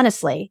vulnerable,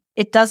 honestly.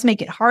 It does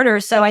make it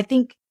harder. So I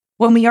think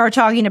when we are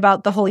talking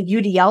about the whole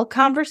UDL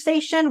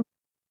conversation,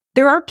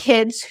 there are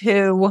kids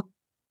who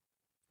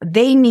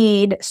they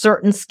need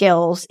certain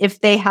skills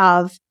if they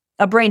have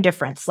a brain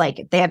difference, like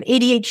if they have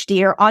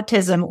ADHD or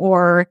autism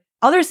or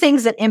other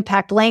things that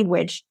impact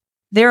language.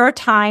 There are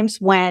times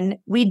when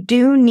we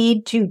do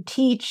need to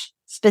teach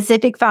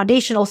specific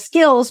foundational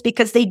skills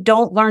because they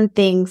don't learn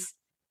things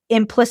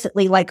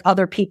implicitly like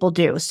other people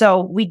do.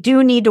 So we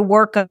do need to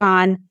work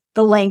on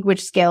the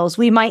language skills.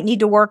 We might need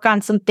to work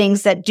on some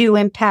things that do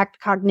impact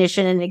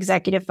cognition and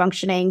executive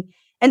functioning.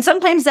 And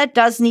sometimes that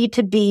does need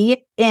to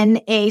be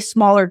in a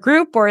smaller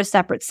group or a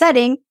separate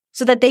setting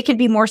so that they can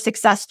be more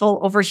successful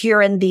over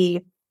here in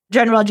the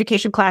general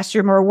education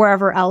classroom or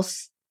wherever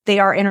else they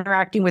are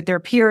interacting with their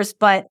peers.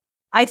 But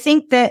I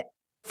think that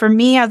for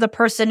me, as a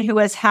person who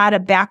has had a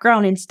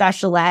background in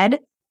special ed,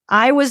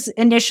 I was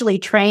initially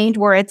trained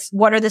where it's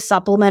what are the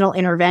supplemental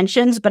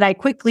interventions, but I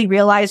quickly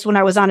realized when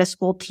I was on a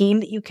school team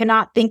that you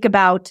cannot think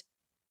about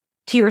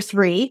tier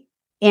 3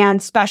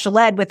 and special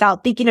ed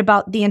without thinking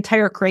about the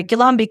entire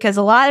curriculum, because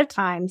a lot of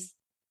times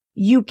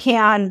you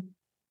can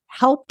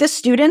help the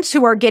students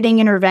who are getting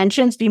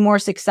interventions be more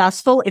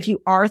successful if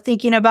you are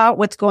thinking about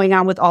what's going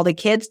on with all the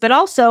kids, but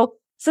also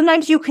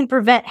sometimes you can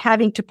prevent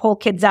having to pull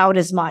kids out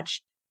as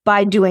much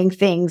by doing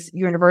things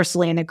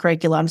universally in the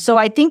curriculum. So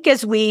I think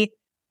as we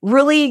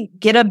really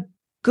get a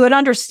good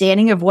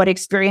understanding of what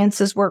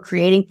experiences we're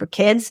creating for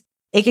kids,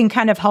 it can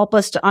kind of help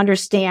us to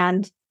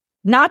understand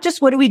not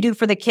just what do we do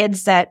for the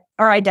kids that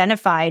are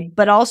identified,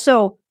 but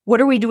also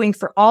what are we doing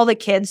for all the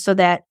kids so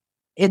that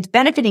it's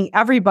benefiting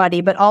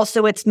everybody, but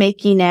also it's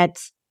making it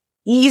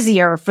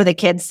easier for the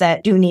kids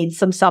that do need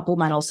some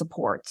supplemental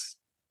supports.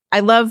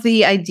 I love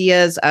the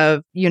ideas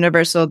of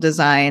universal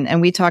design, and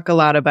we talk a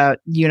lot about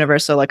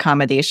universal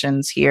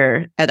accommodations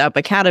here at Up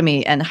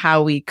Academy and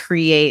how we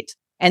create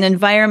an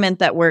environment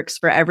that works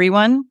for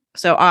everyone.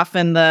 So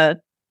often the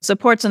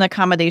supports and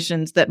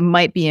accommodations that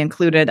might be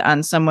included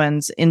on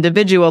someone's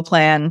individual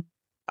plan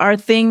are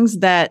things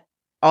that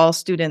all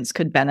students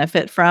could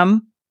benefit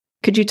from.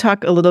 Could you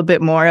talk a little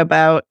bit more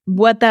about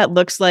what that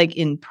looks like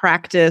in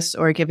practice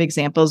or give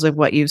examples of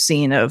what you've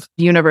seen of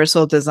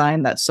universal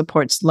design that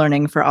supports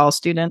learning for all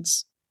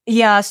students?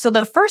 Yeah. So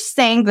the first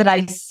thing that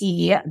I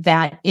see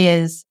that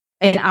is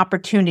an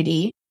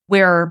opportunity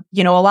where,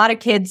 a lot of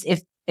kids,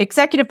 if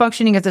executive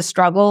functioning is a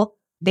struggle,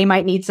 they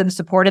might need some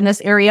support in this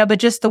area, but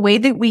just the way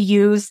that we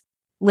use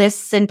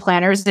lists and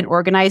planners and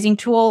organizing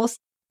tools,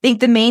 I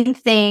think the main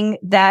thing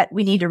that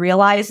we need to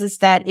realize is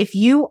that if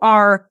you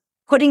are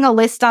putting a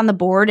list on the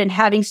board and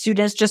having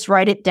students just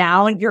write it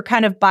down, you're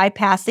kind of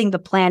bypassing the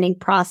planning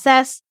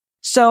process.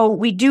 So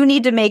we do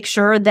need to make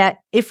sure that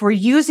if we're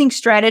using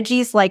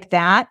strategies like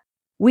that,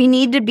 we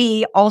need to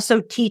be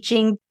also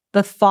teaching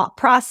the thought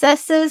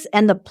processes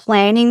and the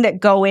planning that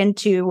go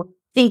into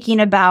thinking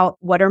about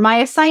what are my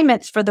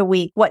assignments for the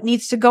week? What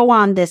needs to go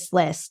on this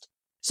list?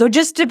 So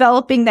just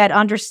developing that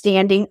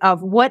understanding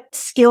of what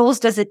skills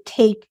does it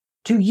take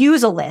to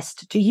use a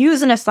list, to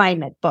use an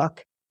assignment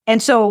book.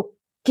 And so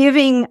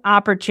giving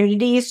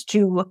opportunities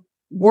to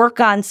work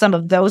on some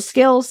of those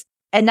skills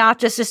and not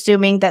just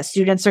assuming that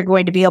students are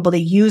going to be able to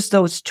use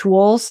those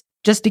tools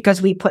just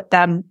because we put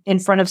them in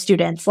front of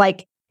students.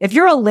 Like If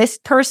you're a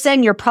list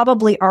person, you're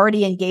probably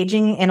already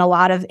engaging in a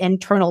lot of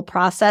internal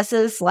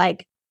processes,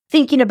 like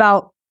thinking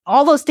about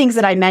all those things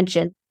that I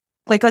mentioned.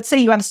 Like, let's say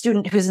you have a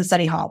student who's in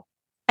study hall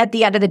at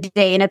the end of the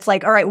day, and it's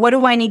like, all right, what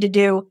do I need to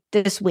do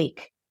this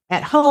week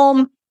at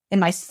home, in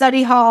my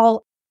study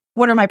hall?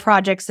 What are my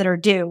projects that are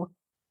due?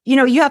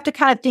 You have to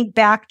kind of think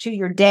back to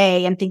your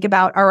day and think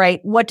about, all right,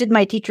 what did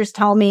my teachers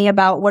tell me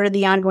about what are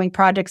the ongoing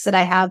projects that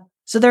I have?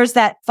 So there's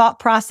that thought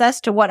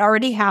process to what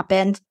already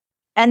happened.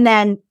 And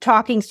then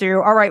talking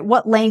through, all right,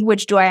 what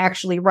language do I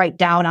actually write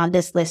down on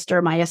this list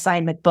or my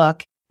assignment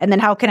book? And then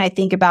how can I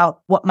think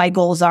about what my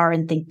goals are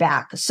and think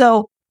back?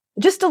 So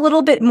just a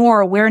little bit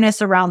more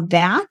awareness around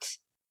that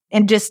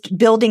and just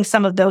building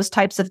some of those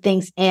types of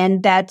things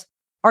in that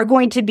are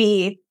going to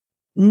be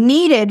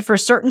needed for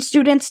certain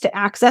students to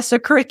access a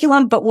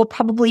curriculum, but will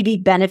probably be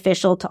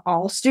beneficial to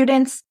all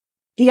students.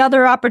 The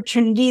other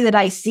opportunity that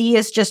I see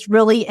is just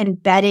really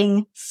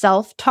embedding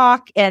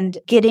self-talk and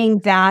getting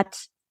that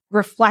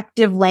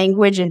reflective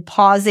language and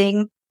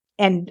pausing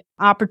and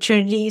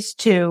opportunities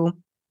to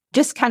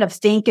just kind of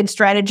think and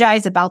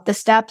strategize about the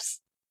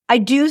steps. I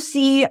do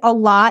see a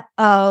lot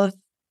of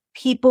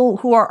people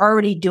who are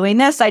already doing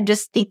this. I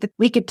just think that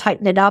we could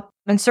tighten it up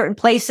in certain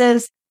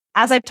places.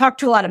 As I've talked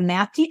to a lot of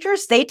math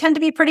teachers, they tend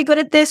to be pretty good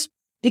at this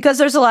because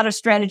there's a lot of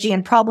strategy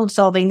and problem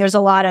solving. There's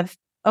a lot of,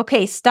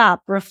 okay,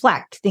 stop,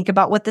 reflect, think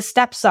about what the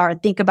steps are,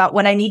 think about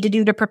what I need to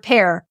do to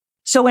prepare.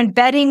 So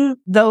embedding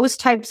those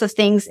types of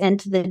things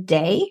into the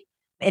day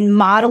and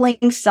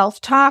modeling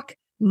self-talk,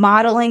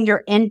 modeling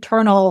your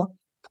internal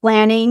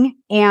planning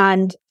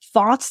and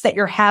thoughts that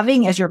you're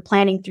having as you're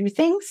planning through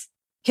things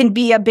can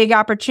be a big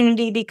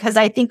opportunity, because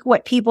I think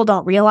what people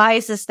don't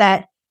realize is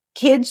that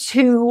kids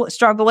who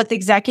struggle with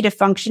executive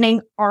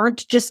functioning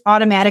aren't just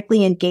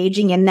automatically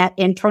engaging in that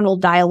internal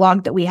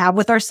dialogue that we have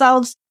with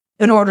ourselves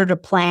in order to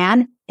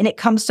plan. And it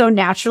comes so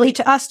naturally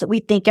to us that we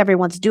think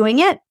everyone's doing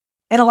it.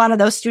 And a lot of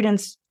those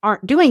students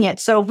aren't doing it.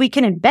 So if we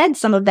can embed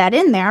some of that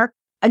in there,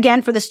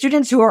 again, for the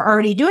students who are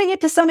already doing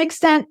it to some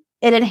extent,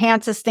 it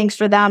enhances things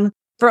for them.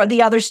 For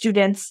the other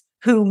students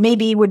who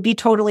maybe would be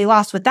totally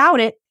lost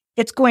without it,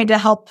 it's going to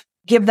help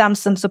give them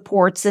some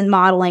supports and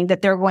modeling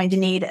that they're going to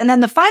need. And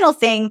then the final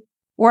thing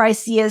where I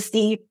see as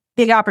the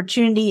big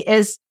opportunity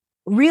is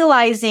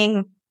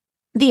realizing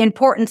the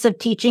importance of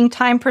teaching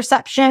time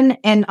perception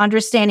and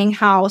understanding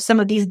how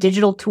some of these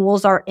digital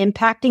tools are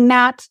impacting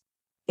that.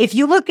 If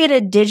you look at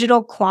a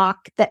digital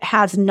clock that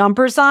has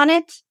numbers on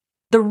it,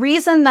 the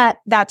reason that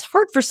that's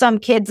hard for some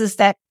kids is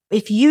that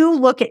if you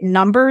look at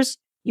numbers,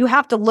 you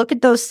have to look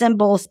at those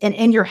symbols and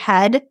in your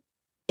head,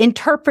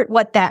 interpret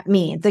what that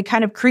means. They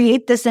kind of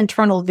create this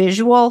internal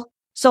visual.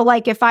 So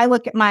like if I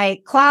look at my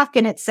clock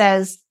and it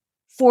says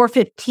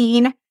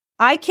 4:15,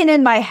 I can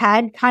in my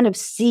head kind of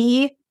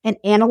see an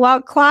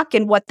analog clock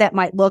and what that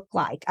might look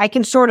like. I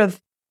can sort of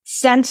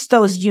sense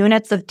those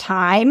units of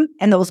time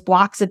and those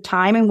blocks of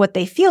time and what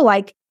they feel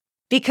like,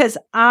 because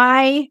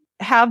I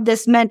have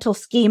this mental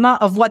schema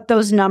of what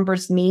those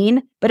numbers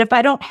mean. But if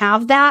I don't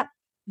have that,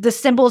 the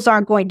symbols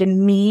aren't going to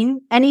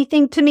mean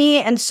anything to me.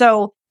 And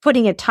so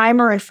putting a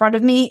timer in front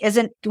of me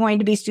isn't going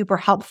to be super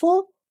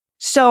helpful.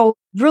 So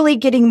really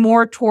getting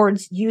more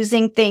towards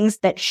using things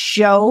that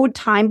show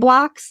time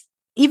blocks,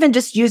 even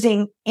just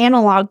using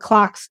analog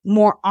clocks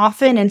more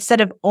often instead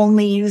of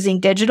only using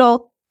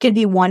digital can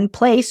be one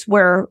place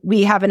where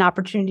we have an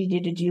opportunity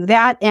to do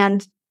that.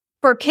 And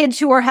for kids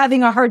who are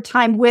having a hard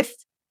time with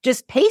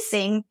just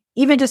pacing,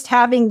 even just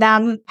having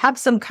them have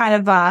some kind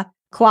of a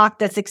clock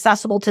that's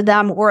accessible to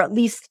them, or at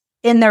least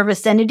in their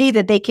vicinity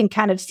that they can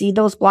kind of see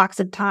those blocks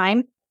of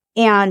time,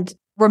 and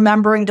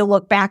remembering to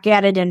look back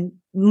at it and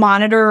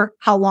monitor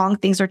how long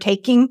things are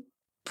taking,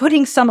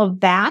 putting some of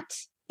that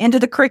into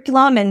the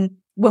curriculum. And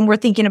when we're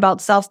thinking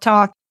about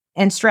self-talk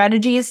and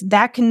strategies,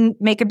 that can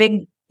make a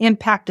big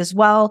impact as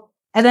well.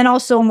 And then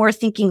also when we're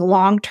thinking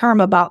long-term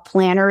about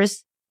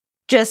planners,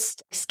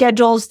 just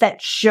schedules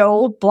that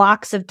show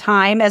blocks of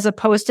time as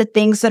opposed to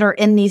things that are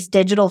in these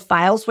digital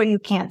files where you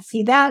can't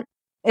see that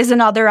is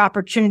another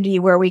opportunity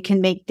where we can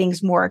make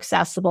things more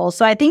accessible.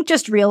 So I think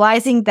just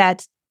realizing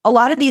that a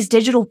lot of these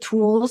digital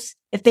tools,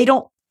 if they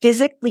don't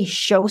physically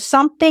show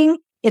something,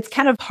 it's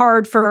kind of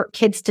hard for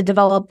kids to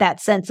develop that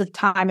sense of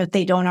time if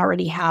they don't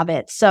already have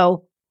it.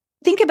 So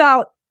think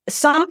about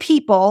some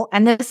people,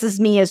 and this is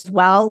me as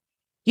well,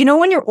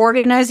 when you're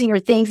organizing your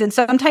things, and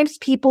sometimes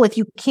people, if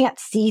you can't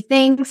see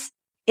things,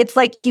 it's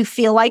like you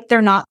feel like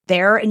they're not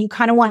there and you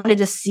kind of wanted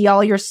to see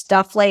all your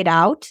stuff laid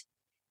out.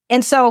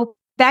 And so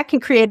that can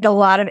create a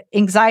lot of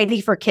anxiety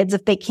for kids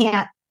if they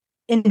can't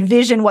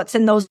envision what's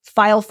in those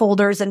file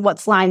folders and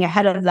what's lying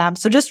ahead of them.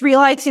 So just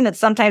realizing that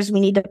sometimes we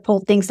need to pull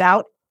things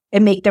out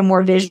and make them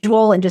more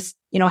visual, and just,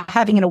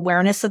 having an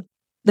awareness of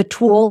the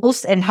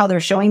tools and how they're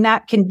showing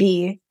that can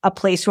be a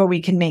place where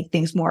we can make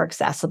things more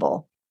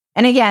accessible.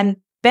 And again,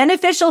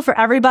 beneficial for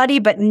everybody,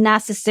 but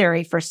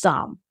necessary for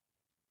some.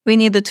 We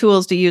need the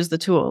tools to use the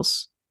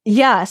tools.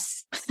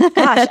 Yes.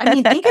 Gosh,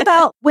 think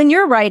about when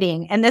you're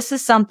writing, and this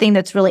is something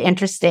that's really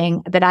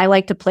interesting that I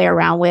like to play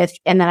around with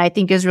and that I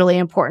think is really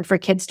important for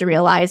kids to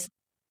realize.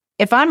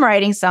 if I'm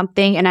writing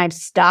something and I'm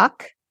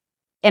stuck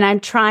and I'm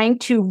trying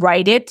to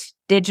write it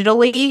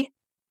digitally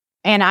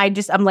and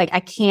I'm like, I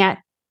can't,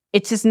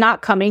 it's just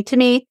not coming to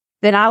me,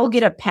 then I will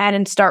get a pen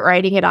and start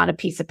writing it on a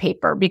piece of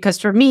paper. Because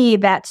for me,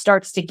 that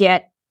starts to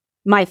get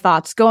my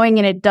thoughts going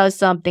and it does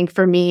something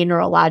for me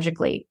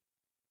neurologically.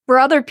 For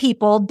other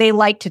people, they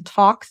like to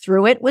talk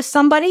through it with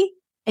somebody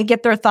and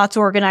get their thoughts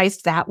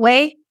organized that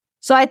way.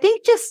 So I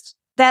think just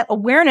that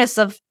awareness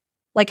of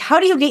like, how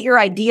do you get your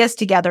ideas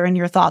together and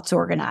your thoughts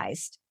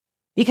organized?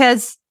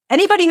 Because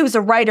anybody who's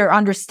a writer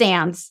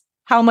understands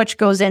how much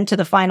goes into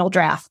the final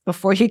draft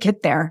before you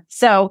get there.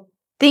 So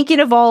thinking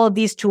of all of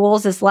these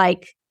tools is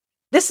like,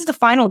 this is the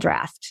final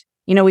draft.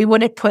 We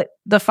wouldn't put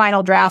the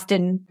final draft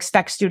and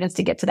expect students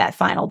to get to that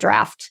final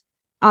draft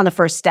on the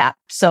first step.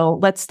 So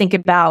let's think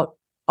about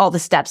all the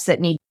steps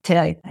that need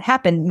to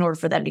happen in order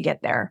for them to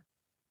get there.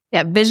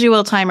 Yeah,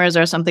 visual timers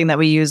are something that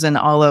we use in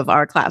all of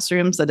our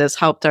classrooms that has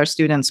helped our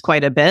students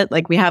quite a bit.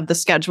 Like we have the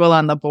schedule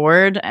on the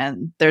board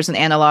and there's an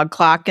analog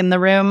clock in the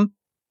room,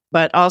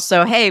 but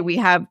also, hey, we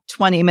have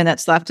 20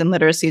 minutes left in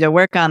literacy to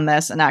work on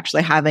this, and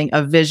actually having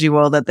a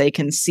visual that they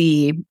can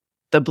see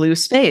the blue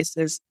space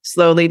is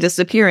slowly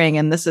disappearing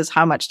and this is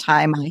how much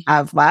time I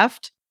have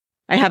left.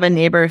 I have a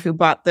neighbor who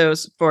bought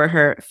those for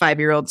her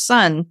 5-year-old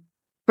son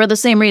for the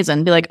same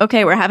reason. Be like,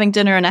 okay, we're having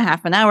dinner in a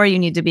half an hour. You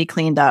need to be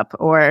cleaned up.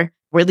 Or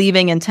we're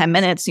leaving in 10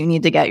 minutes. You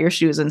need to get your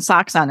shoes and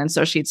socks on. And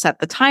so she'd set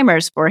the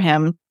timers for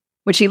him,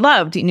 which he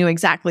loved. He knew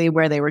exactly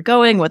where they were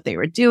going, what they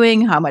were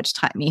doing, how much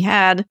time he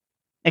had.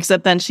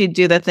 Except then she'd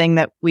do the thing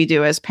that we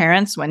do as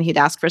parents when he'd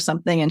ask for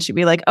something and she'd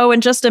be like, oh,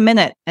 in just a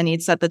minute. And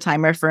he'd set the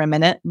timer for a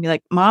minute and be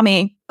like,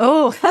 Mommy,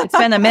 oh, it's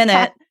been a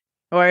minute.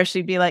 Or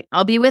she'd be like,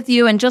 I'll be with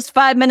you in just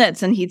 5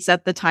 minutes. And he'd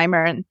set the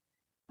timer. And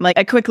like,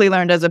 I quickly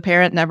learned as a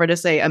parent never to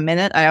say a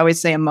minute. I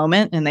always say a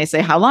moment. And they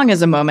say, how long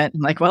is a moment?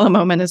 I'm like, well, a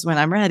moment is when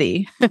I'm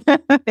ready.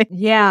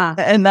 Yeah.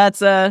 And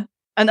that's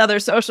another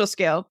social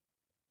skill.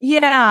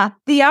 Yeah.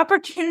 The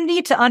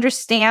opportunity to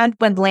understand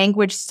when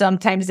language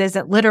sometimes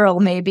isn't literal,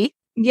 maybe.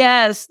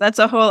 Yes, that's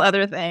a whole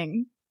other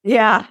thing.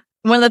 Yeah.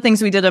 One of the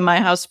things we did in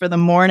my house for the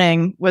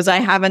morning was I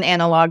have an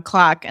analog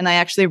clock and I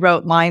actually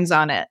wrote lines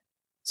on it.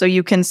 So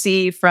you can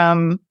see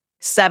from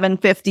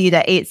 7:50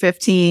 to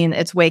 8:15,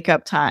 it's wake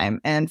up time.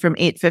 And from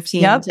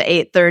 8:15 to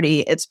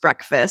 8:30, it's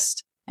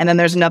breakfast. And then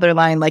there's another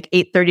line like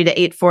 8:30 to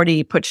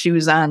 8:40, put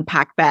shoes on,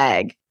 pack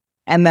bag.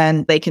 And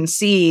then they can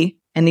see,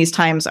 and these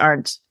times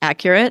aren't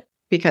accurate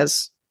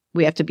because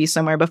we have to be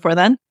somewhere before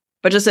then.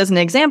 But just as an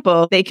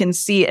example, they can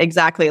see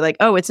exactly like,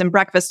 oh, it's in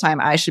breakfast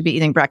time. I should be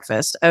eating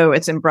breakfast. Oh,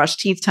 it's in brush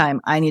teeth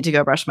time. I need to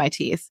go brush my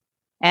teeth.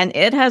 And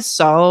it has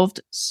solved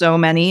so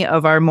many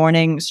of our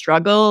morning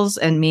struggles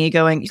and me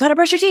going, you got to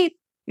brush your teeth.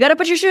 You got to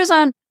put your shoes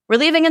on. We're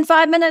leaving in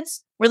 5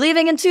 minutes. We're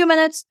leaving in 2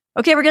 minutes.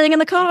 Okay, we're getting in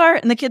the car.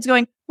 And the kid's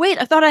going, wait,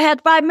 I thought I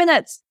had 5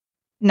 minutes.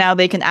 Now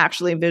they can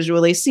actually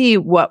visually see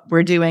what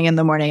we're doing in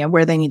the morning and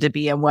where they need to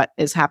be and what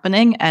is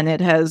happening. And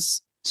it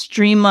has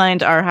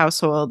streamlined our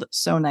household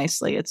so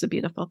nicely. It's a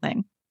beautiful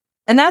thing.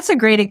 And that's a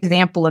great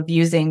example of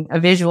using a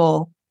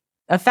visual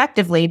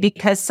effectively,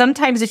 because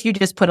sometimes if you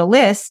just put a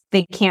list,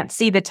 they can't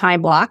see the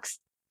time blocks.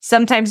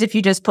 Sometimes if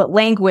you just put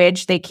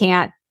language, they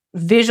can't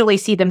visually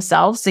see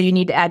themselves. So you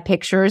need to add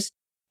pictures.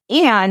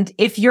 And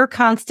if you're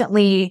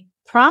constantly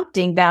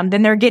prompting them,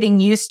 then they're getting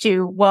used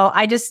to, well,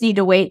 I just need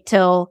to wait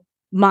till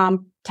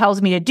mom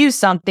tells me to do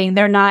something.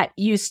 They're not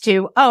used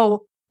to,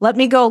 oh, let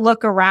me go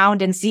look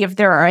around and see if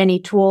there are any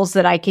tools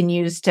that I can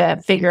use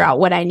to figure out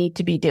what I need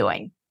to be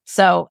doing.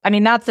 So, I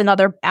mean, that's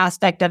another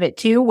aspect of it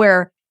too,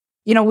 where,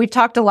 we've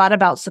talked a lot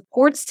about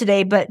supports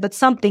today, but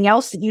something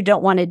else that you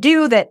don't want to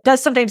do that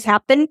does sometimes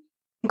happen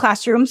in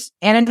classrooms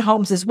and in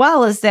homes as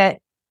well is that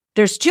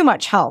there's too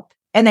much help.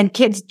 And then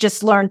kids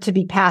just learn to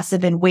be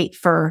passive and wait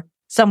for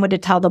someone to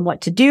tell them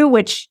what to do,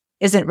 which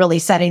isn't really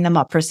setting them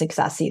up for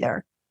success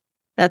either.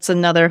 That's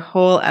another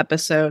whole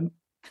episode.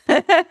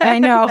 I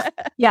know.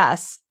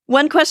 Yes.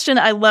 One question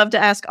I love to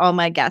ask all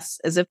my guests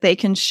is if they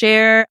can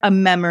share a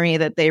memory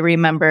that they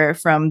remember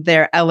from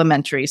their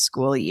elementary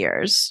school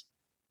years.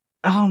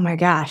 Oh my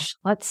gosh.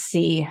 Let's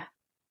see.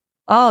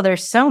 Oh,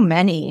 there's so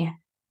many.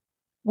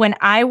 When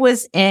I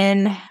was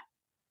in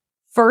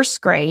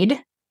first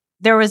grade,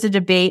 there was a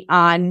debate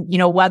on,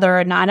 whether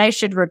or not I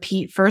should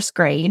repeat first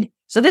grade.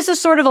 So this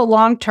is sort of a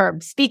long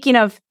term. Speaking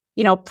of,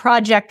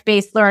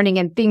 project-based learning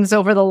and things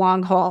over the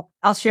long haul,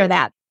 I'll share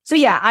that. So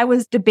yeah, I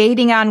was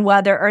debating on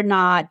whether or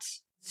not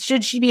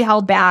should she be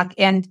held back.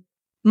 And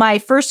my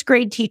first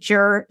grade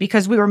teacher,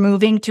 because we were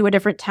moving to a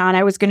different town,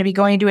 I was going to be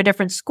going to a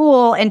different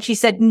school. And she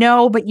said,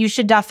 no, but you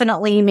should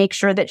definitely make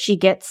sure that she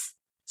gets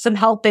some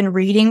help in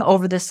reading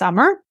over the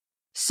summer.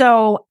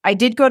 So I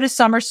did go to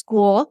summer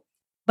school,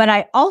 but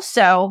I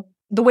also,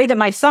 the way that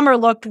my summer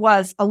looked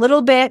was a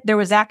little bit, there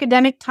was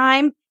academic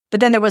time, but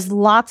then there was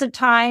lots of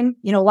time,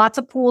 lots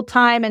of pool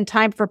time and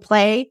time for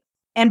play.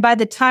 And by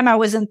the time I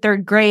was in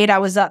third grade, I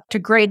was up to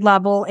grade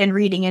level in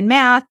reading and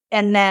math.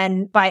 And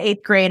then by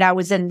eighth grade, I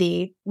was in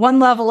the one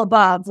level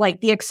above,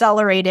 like the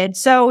accelerated.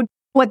 So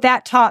what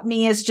that taught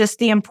me is just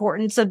the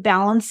importance of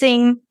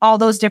balancing all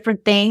those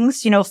different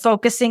things,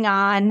 focusing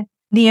on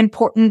the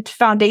important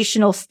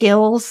foundational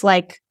skills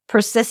like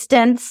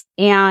persistence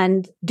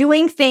and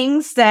doing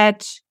things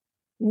that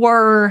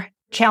were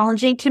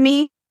challenging to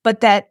me, but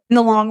that in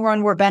the long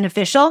run were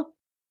beneficial.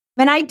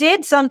 And I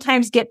did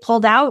sometimes get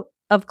pulled out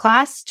of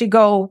class to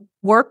go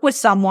work with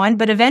someone,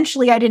 but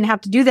eventually I didn't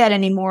have to do that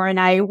anymore. And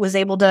I was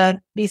able to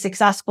be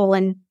successful.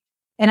 And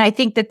I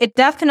think that it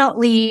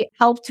definitely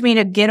helped me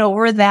to get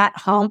over that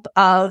hump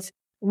of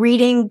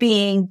reading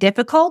being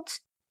difficult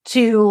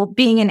to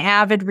being an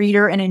avid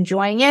reader and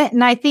enjoying it.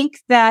 And I think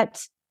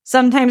that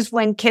sometimes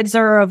when kids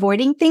are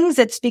avoiding things,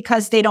 it's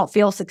because they don't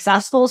feel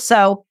successful.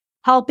 So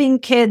helping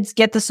kids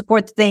get the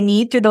support that they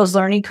need through those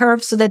learning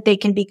curves so that they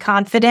can be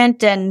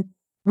confident and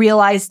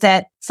realize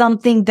that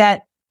something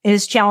that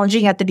is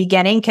challenging at the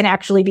beginning can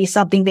actually be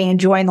something they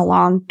enjoy in the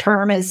long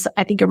term is,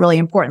 I think, a really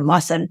important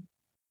lesson.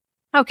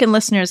 How can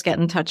listeners get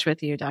in touch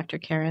with you, Dr.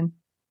 Karen?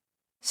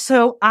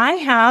 So I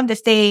have,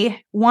 if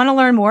they want to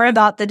learn more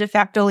about the De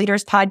facto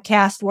Leaders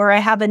podcast, where I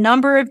have a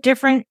number of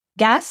different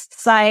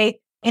guests. I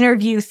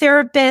interview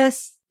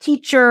therapists,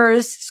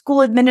 teachers,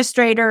 school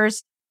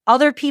administrators,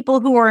 other people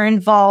who are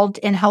involved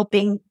in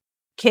helping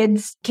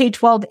kids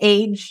K-12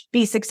 age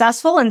be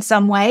successful in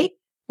some way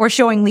or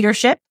showing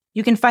leadership.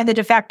 You can find the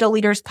De facto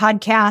Leaders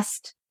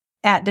podcast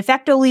at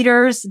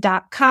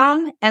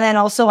defactoleaders.com. And then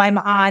also I'm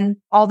on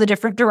all the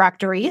different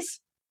directories.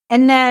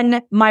 And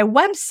then my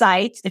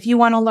website, if you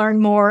want to learn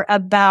more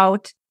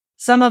about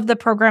some of the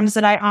programs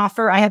that I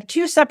offer, I have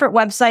two separate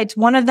websites.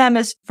 One of them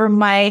is for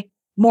my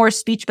more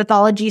speech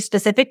pathology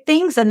specific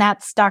things, and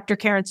that's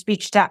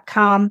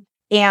drkarenspeech.com.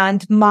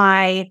 And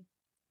my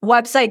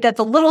website that's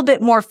a little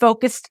bit more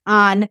focused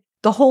on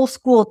the whole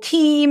school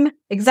team,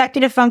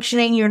 executive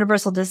functioning,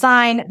 universal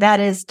design, that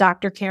is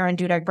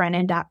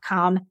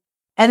drkarendudek-brannan.com.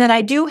 And then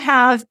I do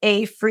have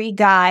a free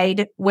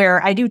guide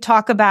where I do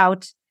talk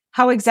about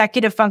how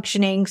executive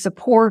functioning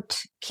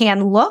support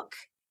can look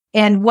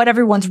and what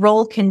everyone's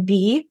role can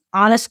be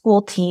on a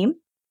school team.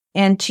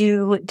 And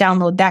to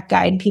download that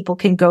guide, people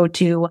can go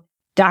to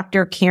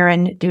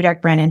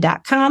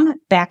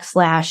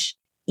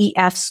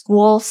drkarendudek-brannan.com/EF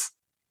schools.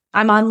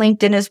 I'm on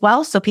LinkedIn as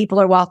well, so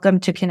people are welcome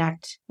to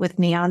connect with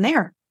me on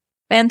there.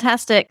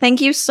 Fantastic.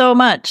 Thank you so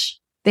much.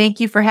 Thank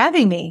you for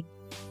having me.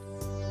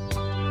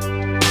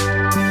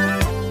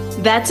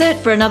 That's it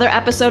for another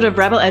episode of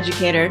Rebel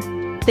Educator.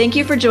 Thank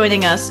you for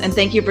joining us, and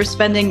thank you for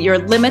spending your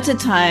limited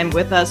time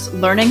with us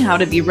learning how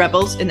to be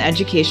rebels in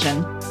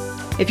education.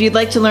 If you'd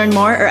like to learn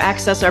more or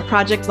access our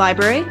project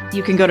library,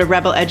 you can go to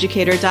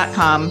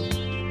rebeleducator.com.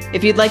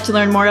 If you'd like to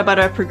learn more about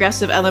our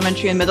progressive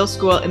elementary and middle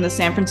school in the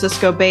San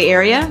Francisco Bay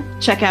Area,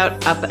 check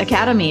out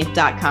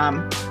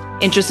upacademy.com.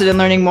 Interested in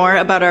learning more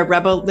about our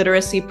Rebel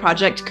Literacy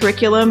Project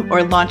curriculum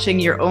or launching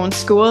your own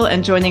school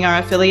and joining our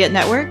affiliate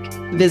network?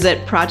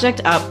 Visit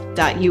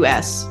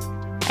projectup.us.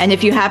 And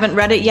if you haven't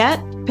read it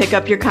yet, pick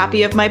up your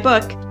copy of my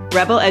book,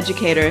 Rebel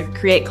Educator,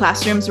 Create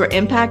Classrooms Where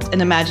Impact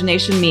and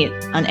Imagination Meet,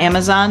 on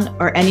Amazon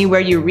or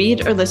anywhere you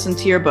read or listen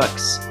to your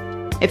books.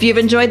 If you've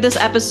enjoyed this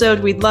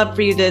episode, we'd love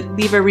for you to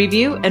leave a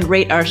review and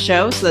rate our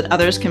show so that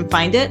others can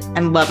find it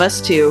and love us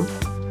too.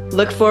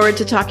 Look forward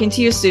to talking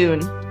to you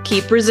soon.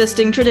 Keep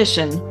resisting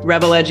tradition,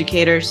 Rebel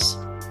Educators.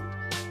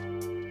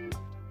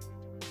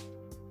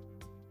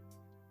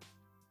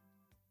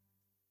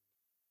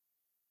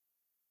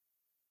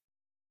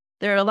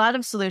 There are a lot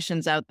of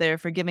solutions out there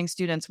for giving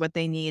students what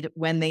they need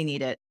when they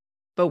need it.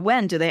 But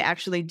when do they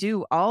actually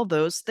do all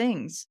those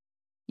things?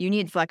 You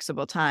need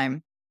flexible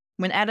time.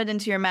 When added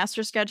into your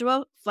master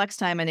schedule, flex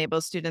time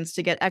enables students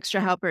to get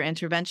extra help or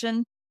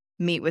intervention,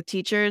 meet with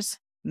teachers,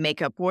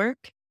 make up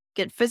work,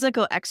 get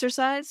physical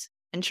exercise,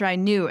 and try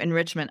new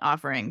enrichment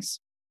offerings.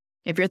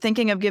 If you're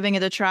thinking of giving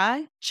it a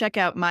try, check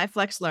out My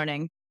Flex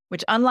Learning,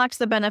 which unlocks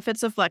the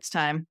benefits of flex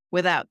time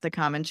without the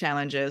common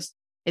challenges.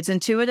 Its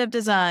intuitive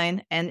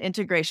design and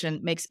integration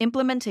makes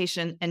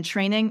implementation and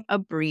training a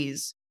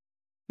breeze.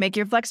 Make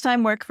your flex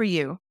time work for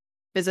you.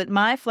 Visit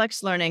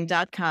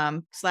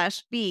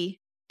myflexlearning.com/B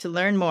to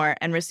learn more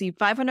and receive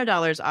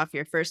 $500 off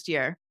your first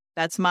year.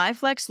 That's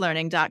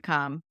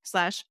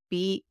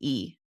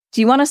myflexlearning.com/BE.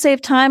 Do you want to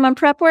save time on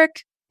prep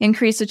work?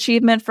 Increase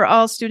achievement for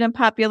all student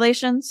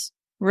populations?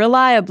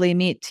 Reliably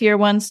meet Tier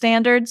 1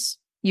 standards?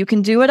 You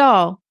can do it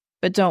all,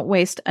 but don't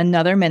waste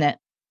another minute.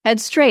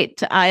 Head straight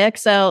to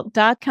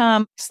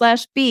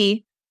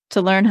ixl.com/B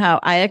to learn how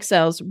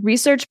IXL's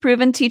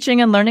research-proven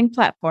teaching and learning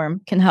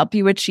platform can help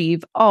you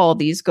achieve all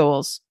these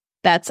goals.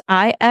 That's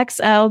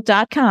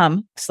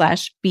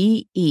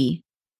ixl.com/BE.